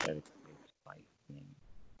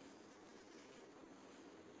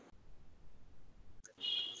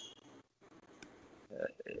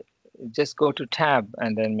 Just go to tab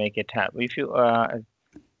and then make a tab. If you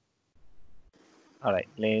all right,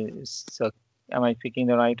 so am I picking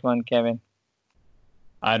the right one, Kevin?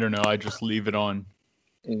 I don't know. I just leave it on.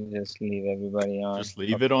 You just leave everybody on. Just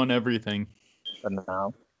leave it on everything. For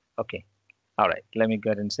now. Okay. All right. Let me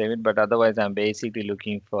go ahead and save it. But otherwise, I'm basically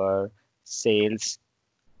looking for sales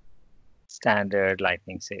standard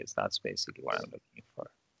lightning sales. That's basically what I'm looking for.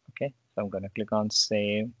 Okay. So I'm going to click on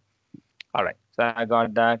save. All right. So I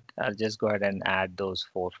got that. I'll just go ahead and add those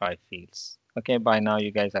 4 or 5 fields. Okay. By now,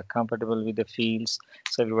 you guys are comfortable with the fields.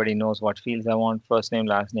 So everybody knows what fields I want. First name,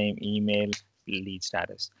 last name, email, lead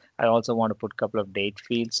status. I also want to put a couple of date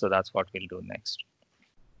fields. So that's what we'll do next.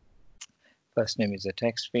 First name is a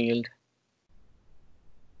text field.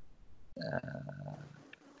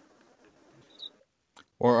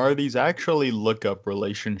 Or are these actually lookup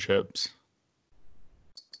relationships?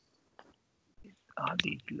 Are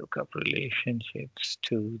these lookup relationships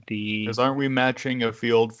to the... Because aren't we matching a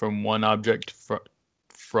field from one object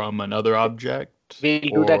from another object? We'll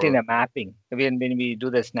do that in a mapping. When we do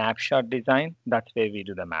the snapshot design, that's where we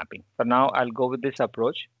do the mapping. For now, I'll go with this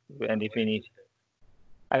approach. And if we need,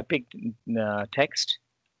 I picked text.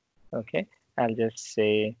 Okay. I'll just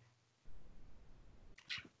say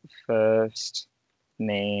first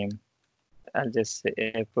name. I'll just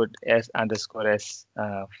say, put S_S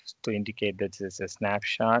to indicate that this is a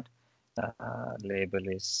snapshot. Label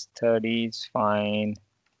is 30s, fine.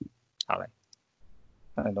 All right.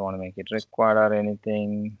 I don't want to make it required or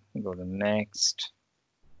anything. Go to next.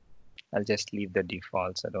 I'll just leave the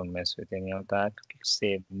defaults. I don't mess with any of that.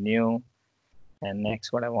 Save new. And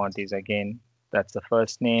next, what I want is again, that's the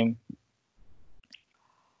first name.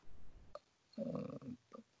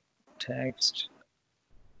 Text.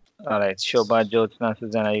 All right, Shobha, Jyotsna,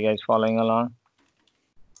 Susan, are you guys following along?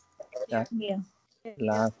 Yeah.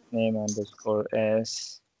 Last name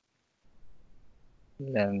 _S.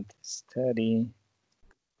 Length is 30.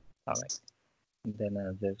 All right. Then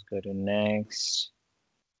I'll just go to next.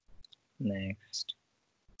 Next.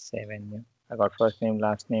 Save and new. I got first name,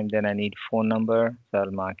 last name. Then I need phone number. So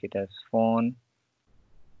I'll mark it as phone.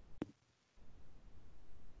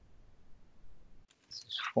 This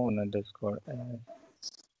is phone _S.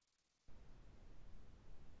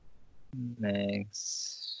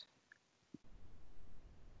 Next.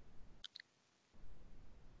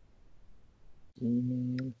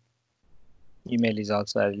 Email. Email is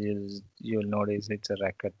also, as you'll notice, it's a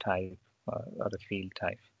record type or a field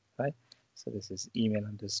type, right? So this is email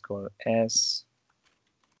 _S.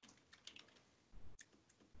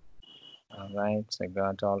 All right, so I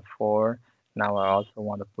got all 4. Now I also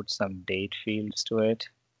want to put some date fields to it.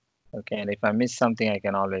 Okay, and if I miss something, I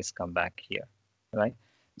can always come back here, right?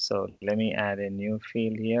 So let me add a new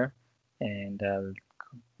field here, and I'll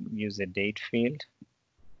use a date field,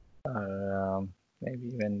 or maybe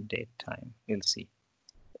even date time. We'll see.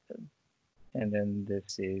 And then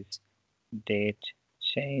this is date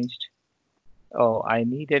changed. Oh, I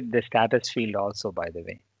needed the status field also, by the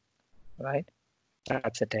way, right?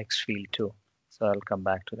 That's a text field too. So I'll come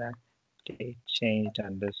back to that. Date changed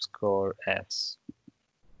 _S.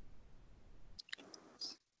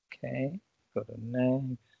 Okay, go to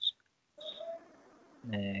next,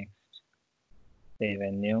 next, save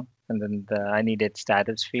and new. And then I needed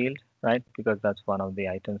status field. right? Because that's one of the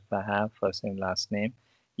items I have, first name, last name,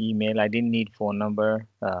 email. I didn't need phone number,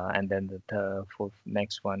 and then the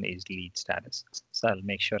next one is lead status. So I'll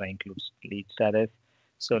make sure I include lead status.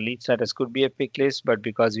 So lead status could be a pick list, but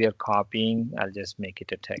because we are copying, I'll just make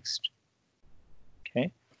it a text.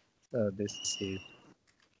 Okay, so this is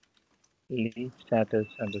lead status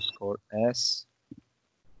underscore S.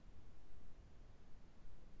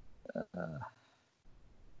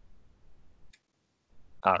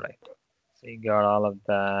 All right, so you got all of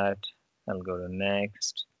that. I'll go to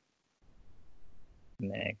next,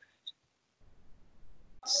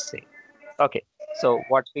 save. Okay, so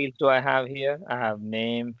what fields do I have here? I have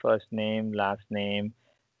name, first name, last name,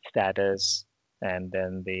 status, and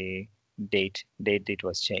then the date it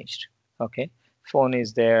was changed. Okay, phone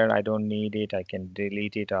is there. I don't need it. I can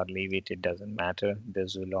delete it or leave it. It doesn't matter.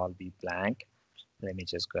 This will all be blank. Let me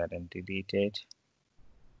just go ahead and delete it.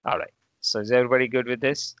 All right, so is everybody good with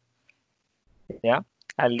this? Yeah,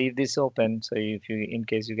 I'll leave this open. So if you, in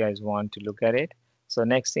case you guys want to look at it. So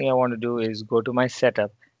next thing I want to do is go to my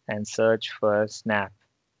setup and search for Snap.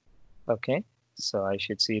 Okay, so I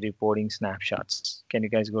should see reporting snapshots. Can you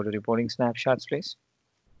guys go to reporting snapshots, please?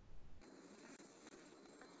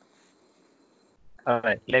 All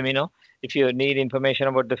right, let me know if you need information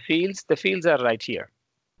about the fields. The fields are right here,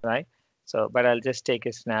 right? So, but I'll just take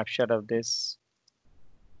a snapshot of this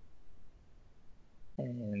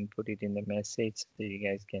and put it in the message so you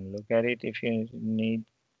guys can look at it if you need.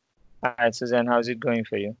 All right, Suzanne, how's it going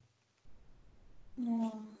for you? Yeah.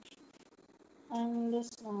 I'm in the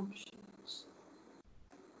snapshots.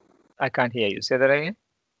 I can't hear you. Say that again.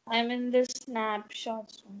 I'm in the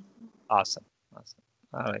snapshots right now. Awesome. Awesome.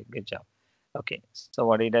 All right. Good job. Okay. So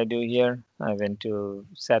what did I do here? I went to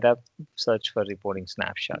setup, search for reporting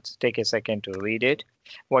snapshots. Take a second to read it.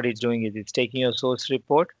 What it's doing is it's taking your source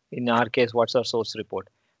report. In our case, what's our source report?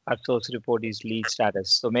 Our source report is lead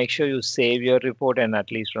status. So make sure you save your report and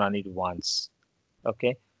at least run it once.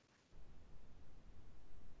 Okay.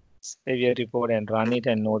 Save your report and run it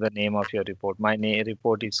and know the name of your report. My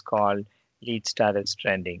report is called lead status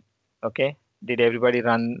trending. Okay. Did everybody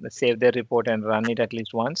save their report and run it at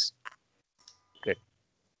least once? Good.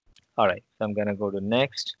 All right. So I'm going to go to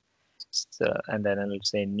next. So, and then I'll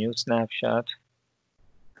say new snapshot.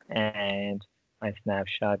 And my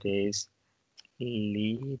snapshot is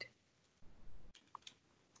lead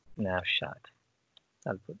snapshot.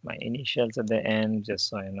 I'll put my initials at the end just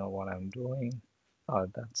so I know what I'm doing. Oh,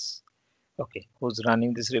 that's okay. Who's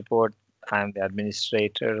running this report? I'm the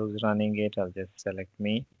administrator who's running it. I'll just select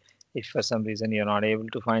me. If for some reason you're not able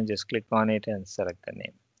to find, just click on it and select the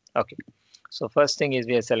name. Okay. So first thing is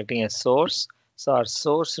we are selecting a source. So our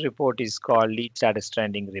source report is called lead status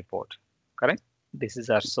trending report. Correct? This is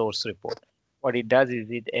our source report. What it does is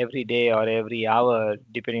it every day or every hour,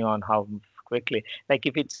 depending on how quickly, like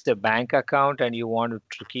if it's a bank account and you want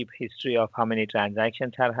to keep history of how many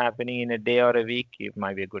transactions are happening in a day or a week, it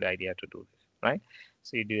might be a good idea to do this, right?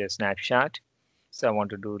 So you do a snapshot. So I want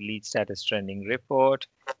to do lead status trending report,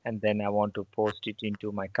 and then I want to post it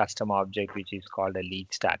into my custom object, which is called a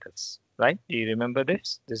lead status, right? Do you remember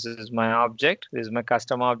this? This is my object. This is my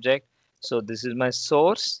custom object. So this is my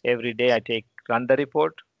source. Every day I run the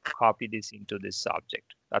report, copy this into this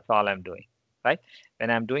object. That's all I'm doing, right?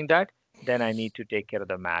 When I'm doing that, then I need to take care of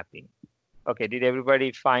the mapping. Okay, did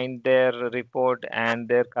everybody find their report and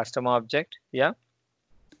their custom object? Yeah?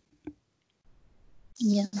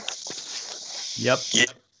 Yeah. Yep.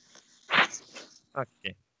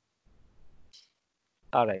 Okay.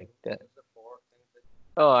 All right.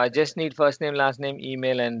 Oh, I just need first name, last name,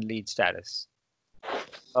 email, and lead status.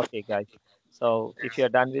 Okay, guys. So if you're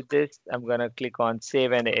done with this, I'm going to click on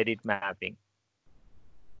save and edit mapping.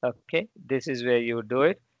 Okay, this is where you do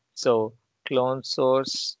it. So clone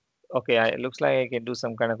source. Okay, it looks like I can do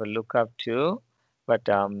some kind of a lookup too, but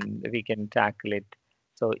we can tackle it.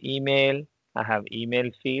 So email, I have email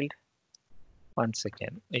field. One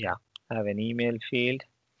second. Yeah, I have an email field.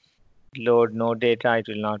 Load no data, it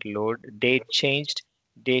will not load. Date changed.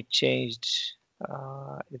 Date changed.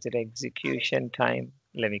 Is it execution time?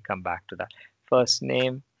 Let me come back to that. First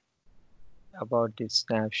name about this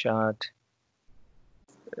snapshot.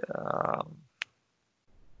 Um,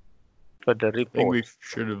 for the I think report. we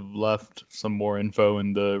should have left some more info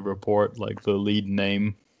in the report, like the lead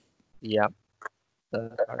name. Yeah.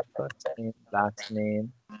 The first name, last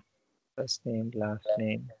name, first name, last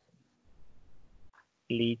name,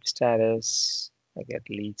 lead status. I get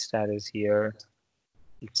lead status here.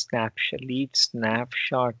 Lead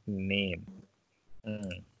snapshot name.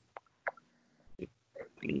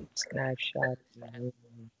 Lead snapshot name.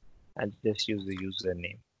 I'll just use the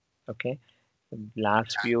username. Okay.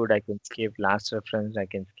 Last viewed, I can skip. Last reference, I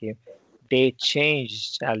can skip. Date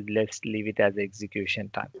changed, let's leave it as execution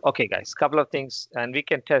time. Okay, guys, couple of things, and we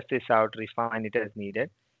can test this out, refine it as needed.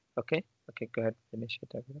 Okay, okay, go ahead, finish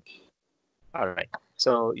it. All right.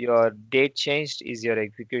 So your date changed is your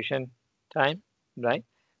execution time, right?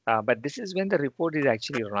 But this is when the report is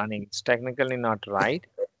actually running. It's technically not right,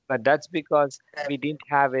 but that's because we didn't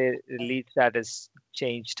have a lead status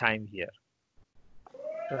change time here,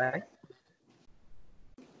 right?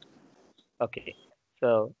 Okay.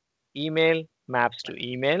 So email maps to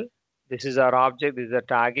email. This is our object. This is a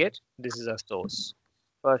target. This is a source.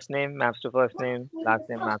 First name maps to first name. Last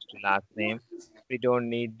name maps to last name. We don't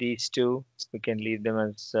need these two. We can leave them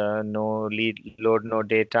as no lead load no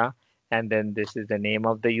data. And then this is the name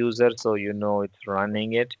of the user, so you know it's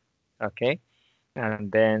running it. Okay.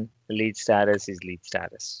 And then lead status is lead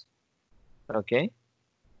status. Okay.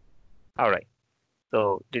 All right.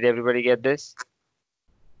 So did everybody get this?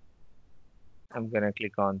 I'm gonna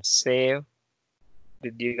click on save.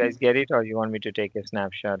 Did you guys get it, or you want me to take a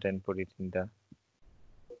snapshot and put it in the?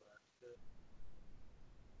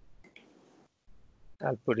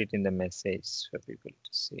 I'll put it in the message for people to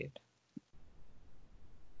see it.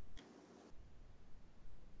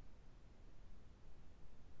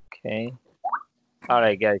 Okay. All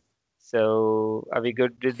right, guys. So are we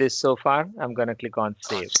good with this so far? I'm gonna click on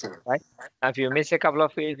save, right? Now, if you miss a couple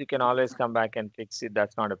of fields, you can always come back and fix it.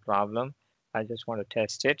 That's not a problem. I just want to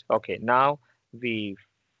test it. Okay, now we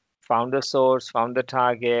found the source, found the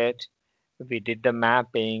target, we did the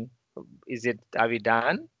mapping. Are we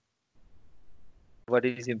done? What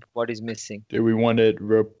is missing? Do we want it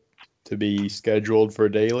to be scheduled for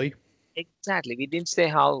daily? Exactly. We didn't say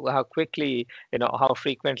how quickly, how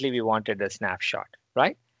frequently we wanted a snapshot,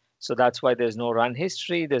 right? So that's why there's no run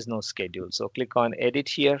history, there's no schedule. So click on edit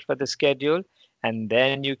here for the schedule, and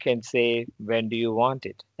then you can say when do you want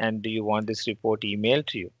it, and do you want this report emailed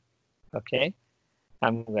to you? Okay.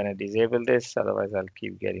 I'm gonna disable this, otherwise I'll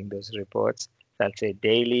keep getting those reports. So I'll say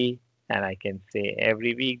daily, and I can say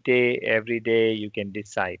every weekday, every day. You can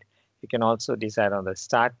decide. You can also decide on the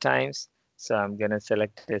start times. So I'm gonna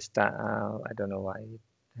select this. I don't know why it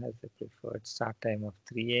has a preferred start time of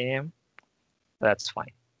 3 a.m. That's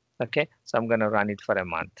fine. Okay, so I'm gonna run it for a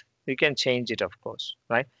month. You can change it, of course,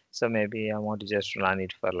 right? So maybe I want to just run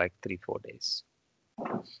it for like 3-4 days.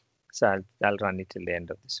 So I'll run it till the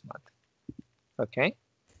end of this month. Okay.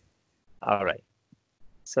 All right.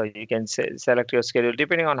 So you can select your schedule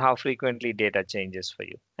depending on how frequently data changes for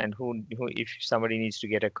you, and who if somebody needs to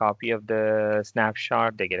get a copy of the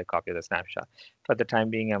snapshot, they get a copy of the snapshot. For the time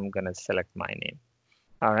being, I'm gonna select my name.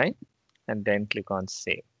 All right, and then click on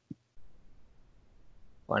save.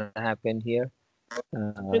 What happened here?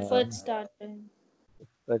 Preferred start time.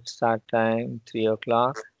 Let's start time 3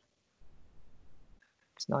 o'clock.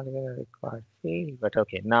 It's not even a required field, but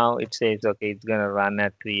okay. Now it says okay, it's gonna run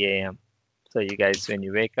at 3 a.m. So you guys, when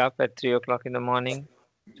you wake up at 3 o'clock in the morning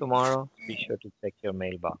tomorrow, be sure to check your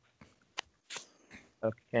mailbox.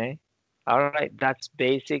 Okay. All right. That's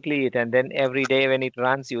basically it. And then every day when it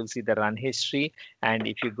runs, you'll see the run history. And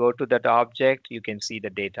if you go to that object, you can see the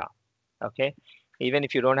data. Okay. Even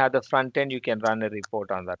if you don't have the front end, you can run a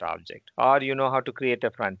report on that object. Or you know how to create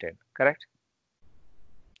a front end, correct?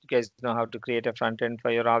 You guys know how to create a front end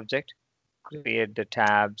for your object? Create the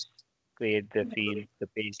tabs, create the fields, the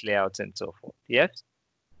page layouts, and so forth. Yes?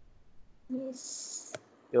 Yes.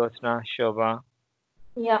 Jyotsna, Shobha,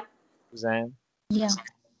 Yeah. Suzanne. Yeah.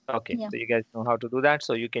 Okay, Yeah. so you guys know how to do that.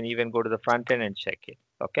 So you can even go to the front end and check it.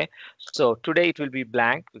 Okay, so today it will be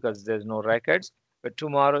blank because there's no records, but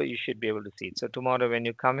tomorrow you should be able to see it. So tomorrow when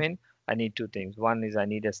you come in, I need two things. One is I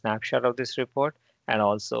need a snapshot of this report, and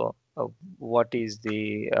also what is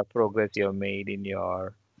the progress you've made in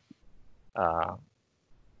your uh,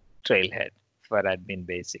 trailhead for admin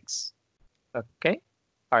basics. Okay.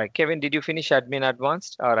 All right, Kevin, did you finish admin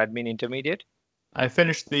advanced or admin intermediate? I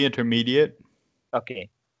finished the intermediate. Okay.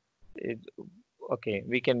 Okay,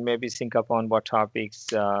 we can maybe sync up on what topics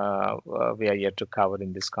we are yet to cover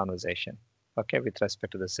in this conversation. Okay, with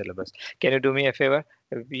respect to the syllabus. Can you do me a favor?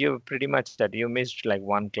 You pretty much that you missed like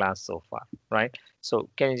one class so far, right? So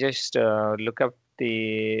can you just look up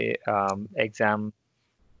the exam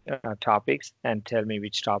topics and tell me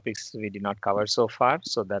which topics we did not cover so far,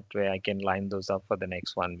 so that way I can line those up for the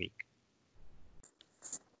next 1 week.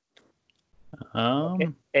 Okay.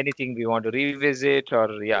 Anything we want to revisit,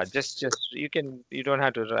 or yeah, just you don't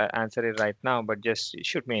have to answer it right now, but just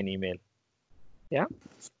shoot me an email. Yeah.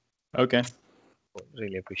 Okay.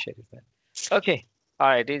 Really appreciate it, man. Okay. All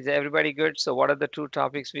right. Is everybody good? So what are the two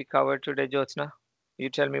topics we covered today, Jyotsna? You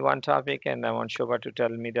tell me one topic, and I want Shobha to tell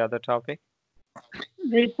me the other topic.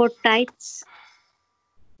 Report types.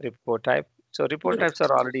 Report type. So report types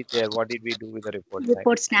are already there. What did we do with the report type?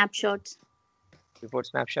 Report snapshots. Report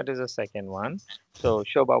snapshot is the second one. So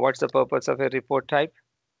Shobha, what's the purpose of a report type?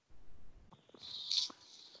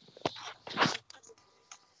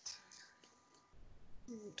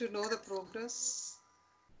 To know the progress.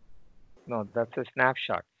 No, that's a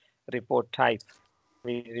snapshot. Report type.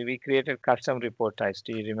 We created custom report types.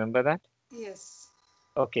 Do you remember that? Yes.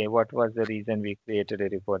 Okay, what was the reason we created a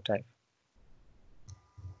report type?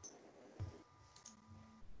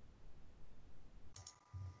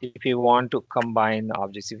 If you want to combine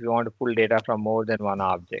objects, if you want to pull data from more than one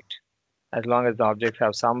object, as long as the objects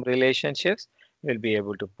have some relationships, we'll be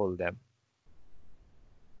able to pull them.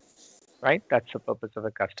 Right? That's the purpose of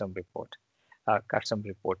a custom report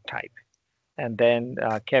type. And then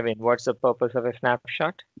Kevin, what's the purpose of a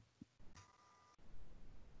snapshot?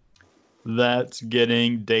 That's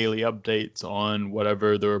getting daily updates on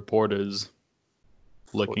whatever the report is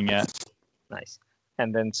looking at. Nice.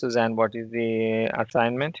 And then Suzanne, what is the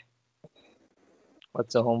assignment?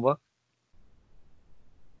 What's the homework?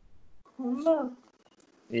 Homework.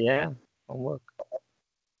 Yeah, homework.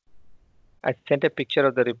 I sent a picture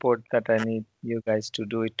of the report that I need you guys to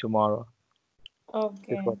do it tomorrow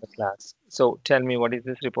Okay. before the class. So tell me, what is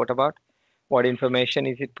this report about? What information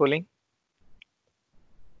is it pulling?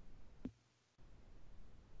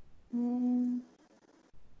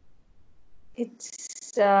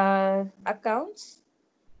 It's accounts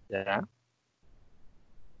Yeah.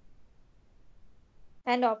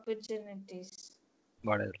 and opportunities.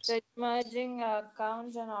 What else? So it's merging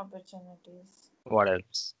accounts and opportunities. What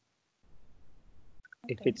else?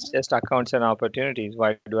 If Okay. it's just accounts and opportunities,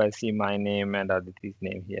 why do I see my name and Aditi's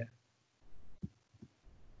name here?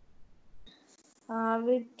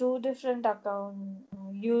 With two different account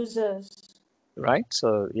users. Right?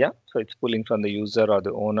 So yeah, so it's pulling from the user or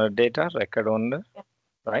the owner data, record owner, Yeah.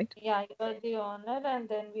 right? Yeah, you're the owner, and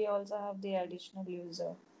then we also have the additional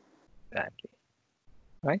user. Exactly.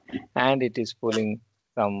 Right? And it is pulling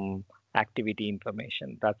some activity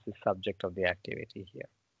information. That's the subject of the activity here.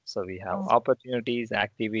 So we have opportunities,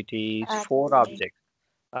 activities, 4 objects,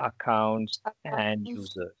 accounts, and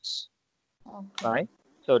users. Okay. Right?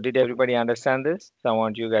 So did everybody understand this? So I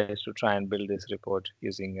want you guys to try and build this report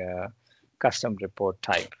using a custom report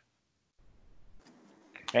type.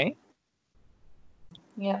 Okay?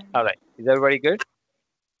 Yeah. All right. Is everybody good?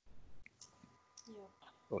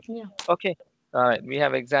 Good. Yeah. Okay. All right. We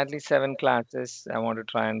have exactly 7 classes. I want to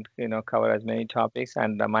try and cover as many topics,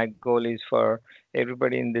 and my goal is for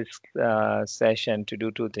everybody in this session to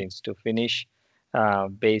do 2 things: to finish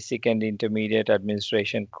basic and intermediate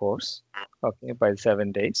administration course, okay, by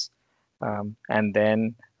 7 days, and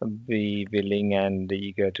then be willing and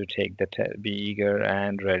eager to take be eager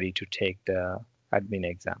and ready to take the admin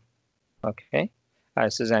exam. Okay.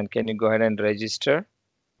 Suzanne, can you go ahead and register?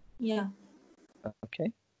 Yeah.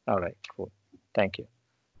 Okay. All right. Cool. Thank you.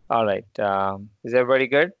 All right. Is everybody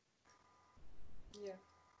good? Yeah.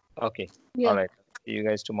 Okay. Yeah. All right. See you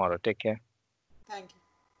guys tomorrow. Take care. Thank you.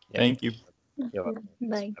 Yeah. Thank you. You're welcome.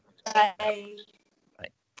 Bye. Bye.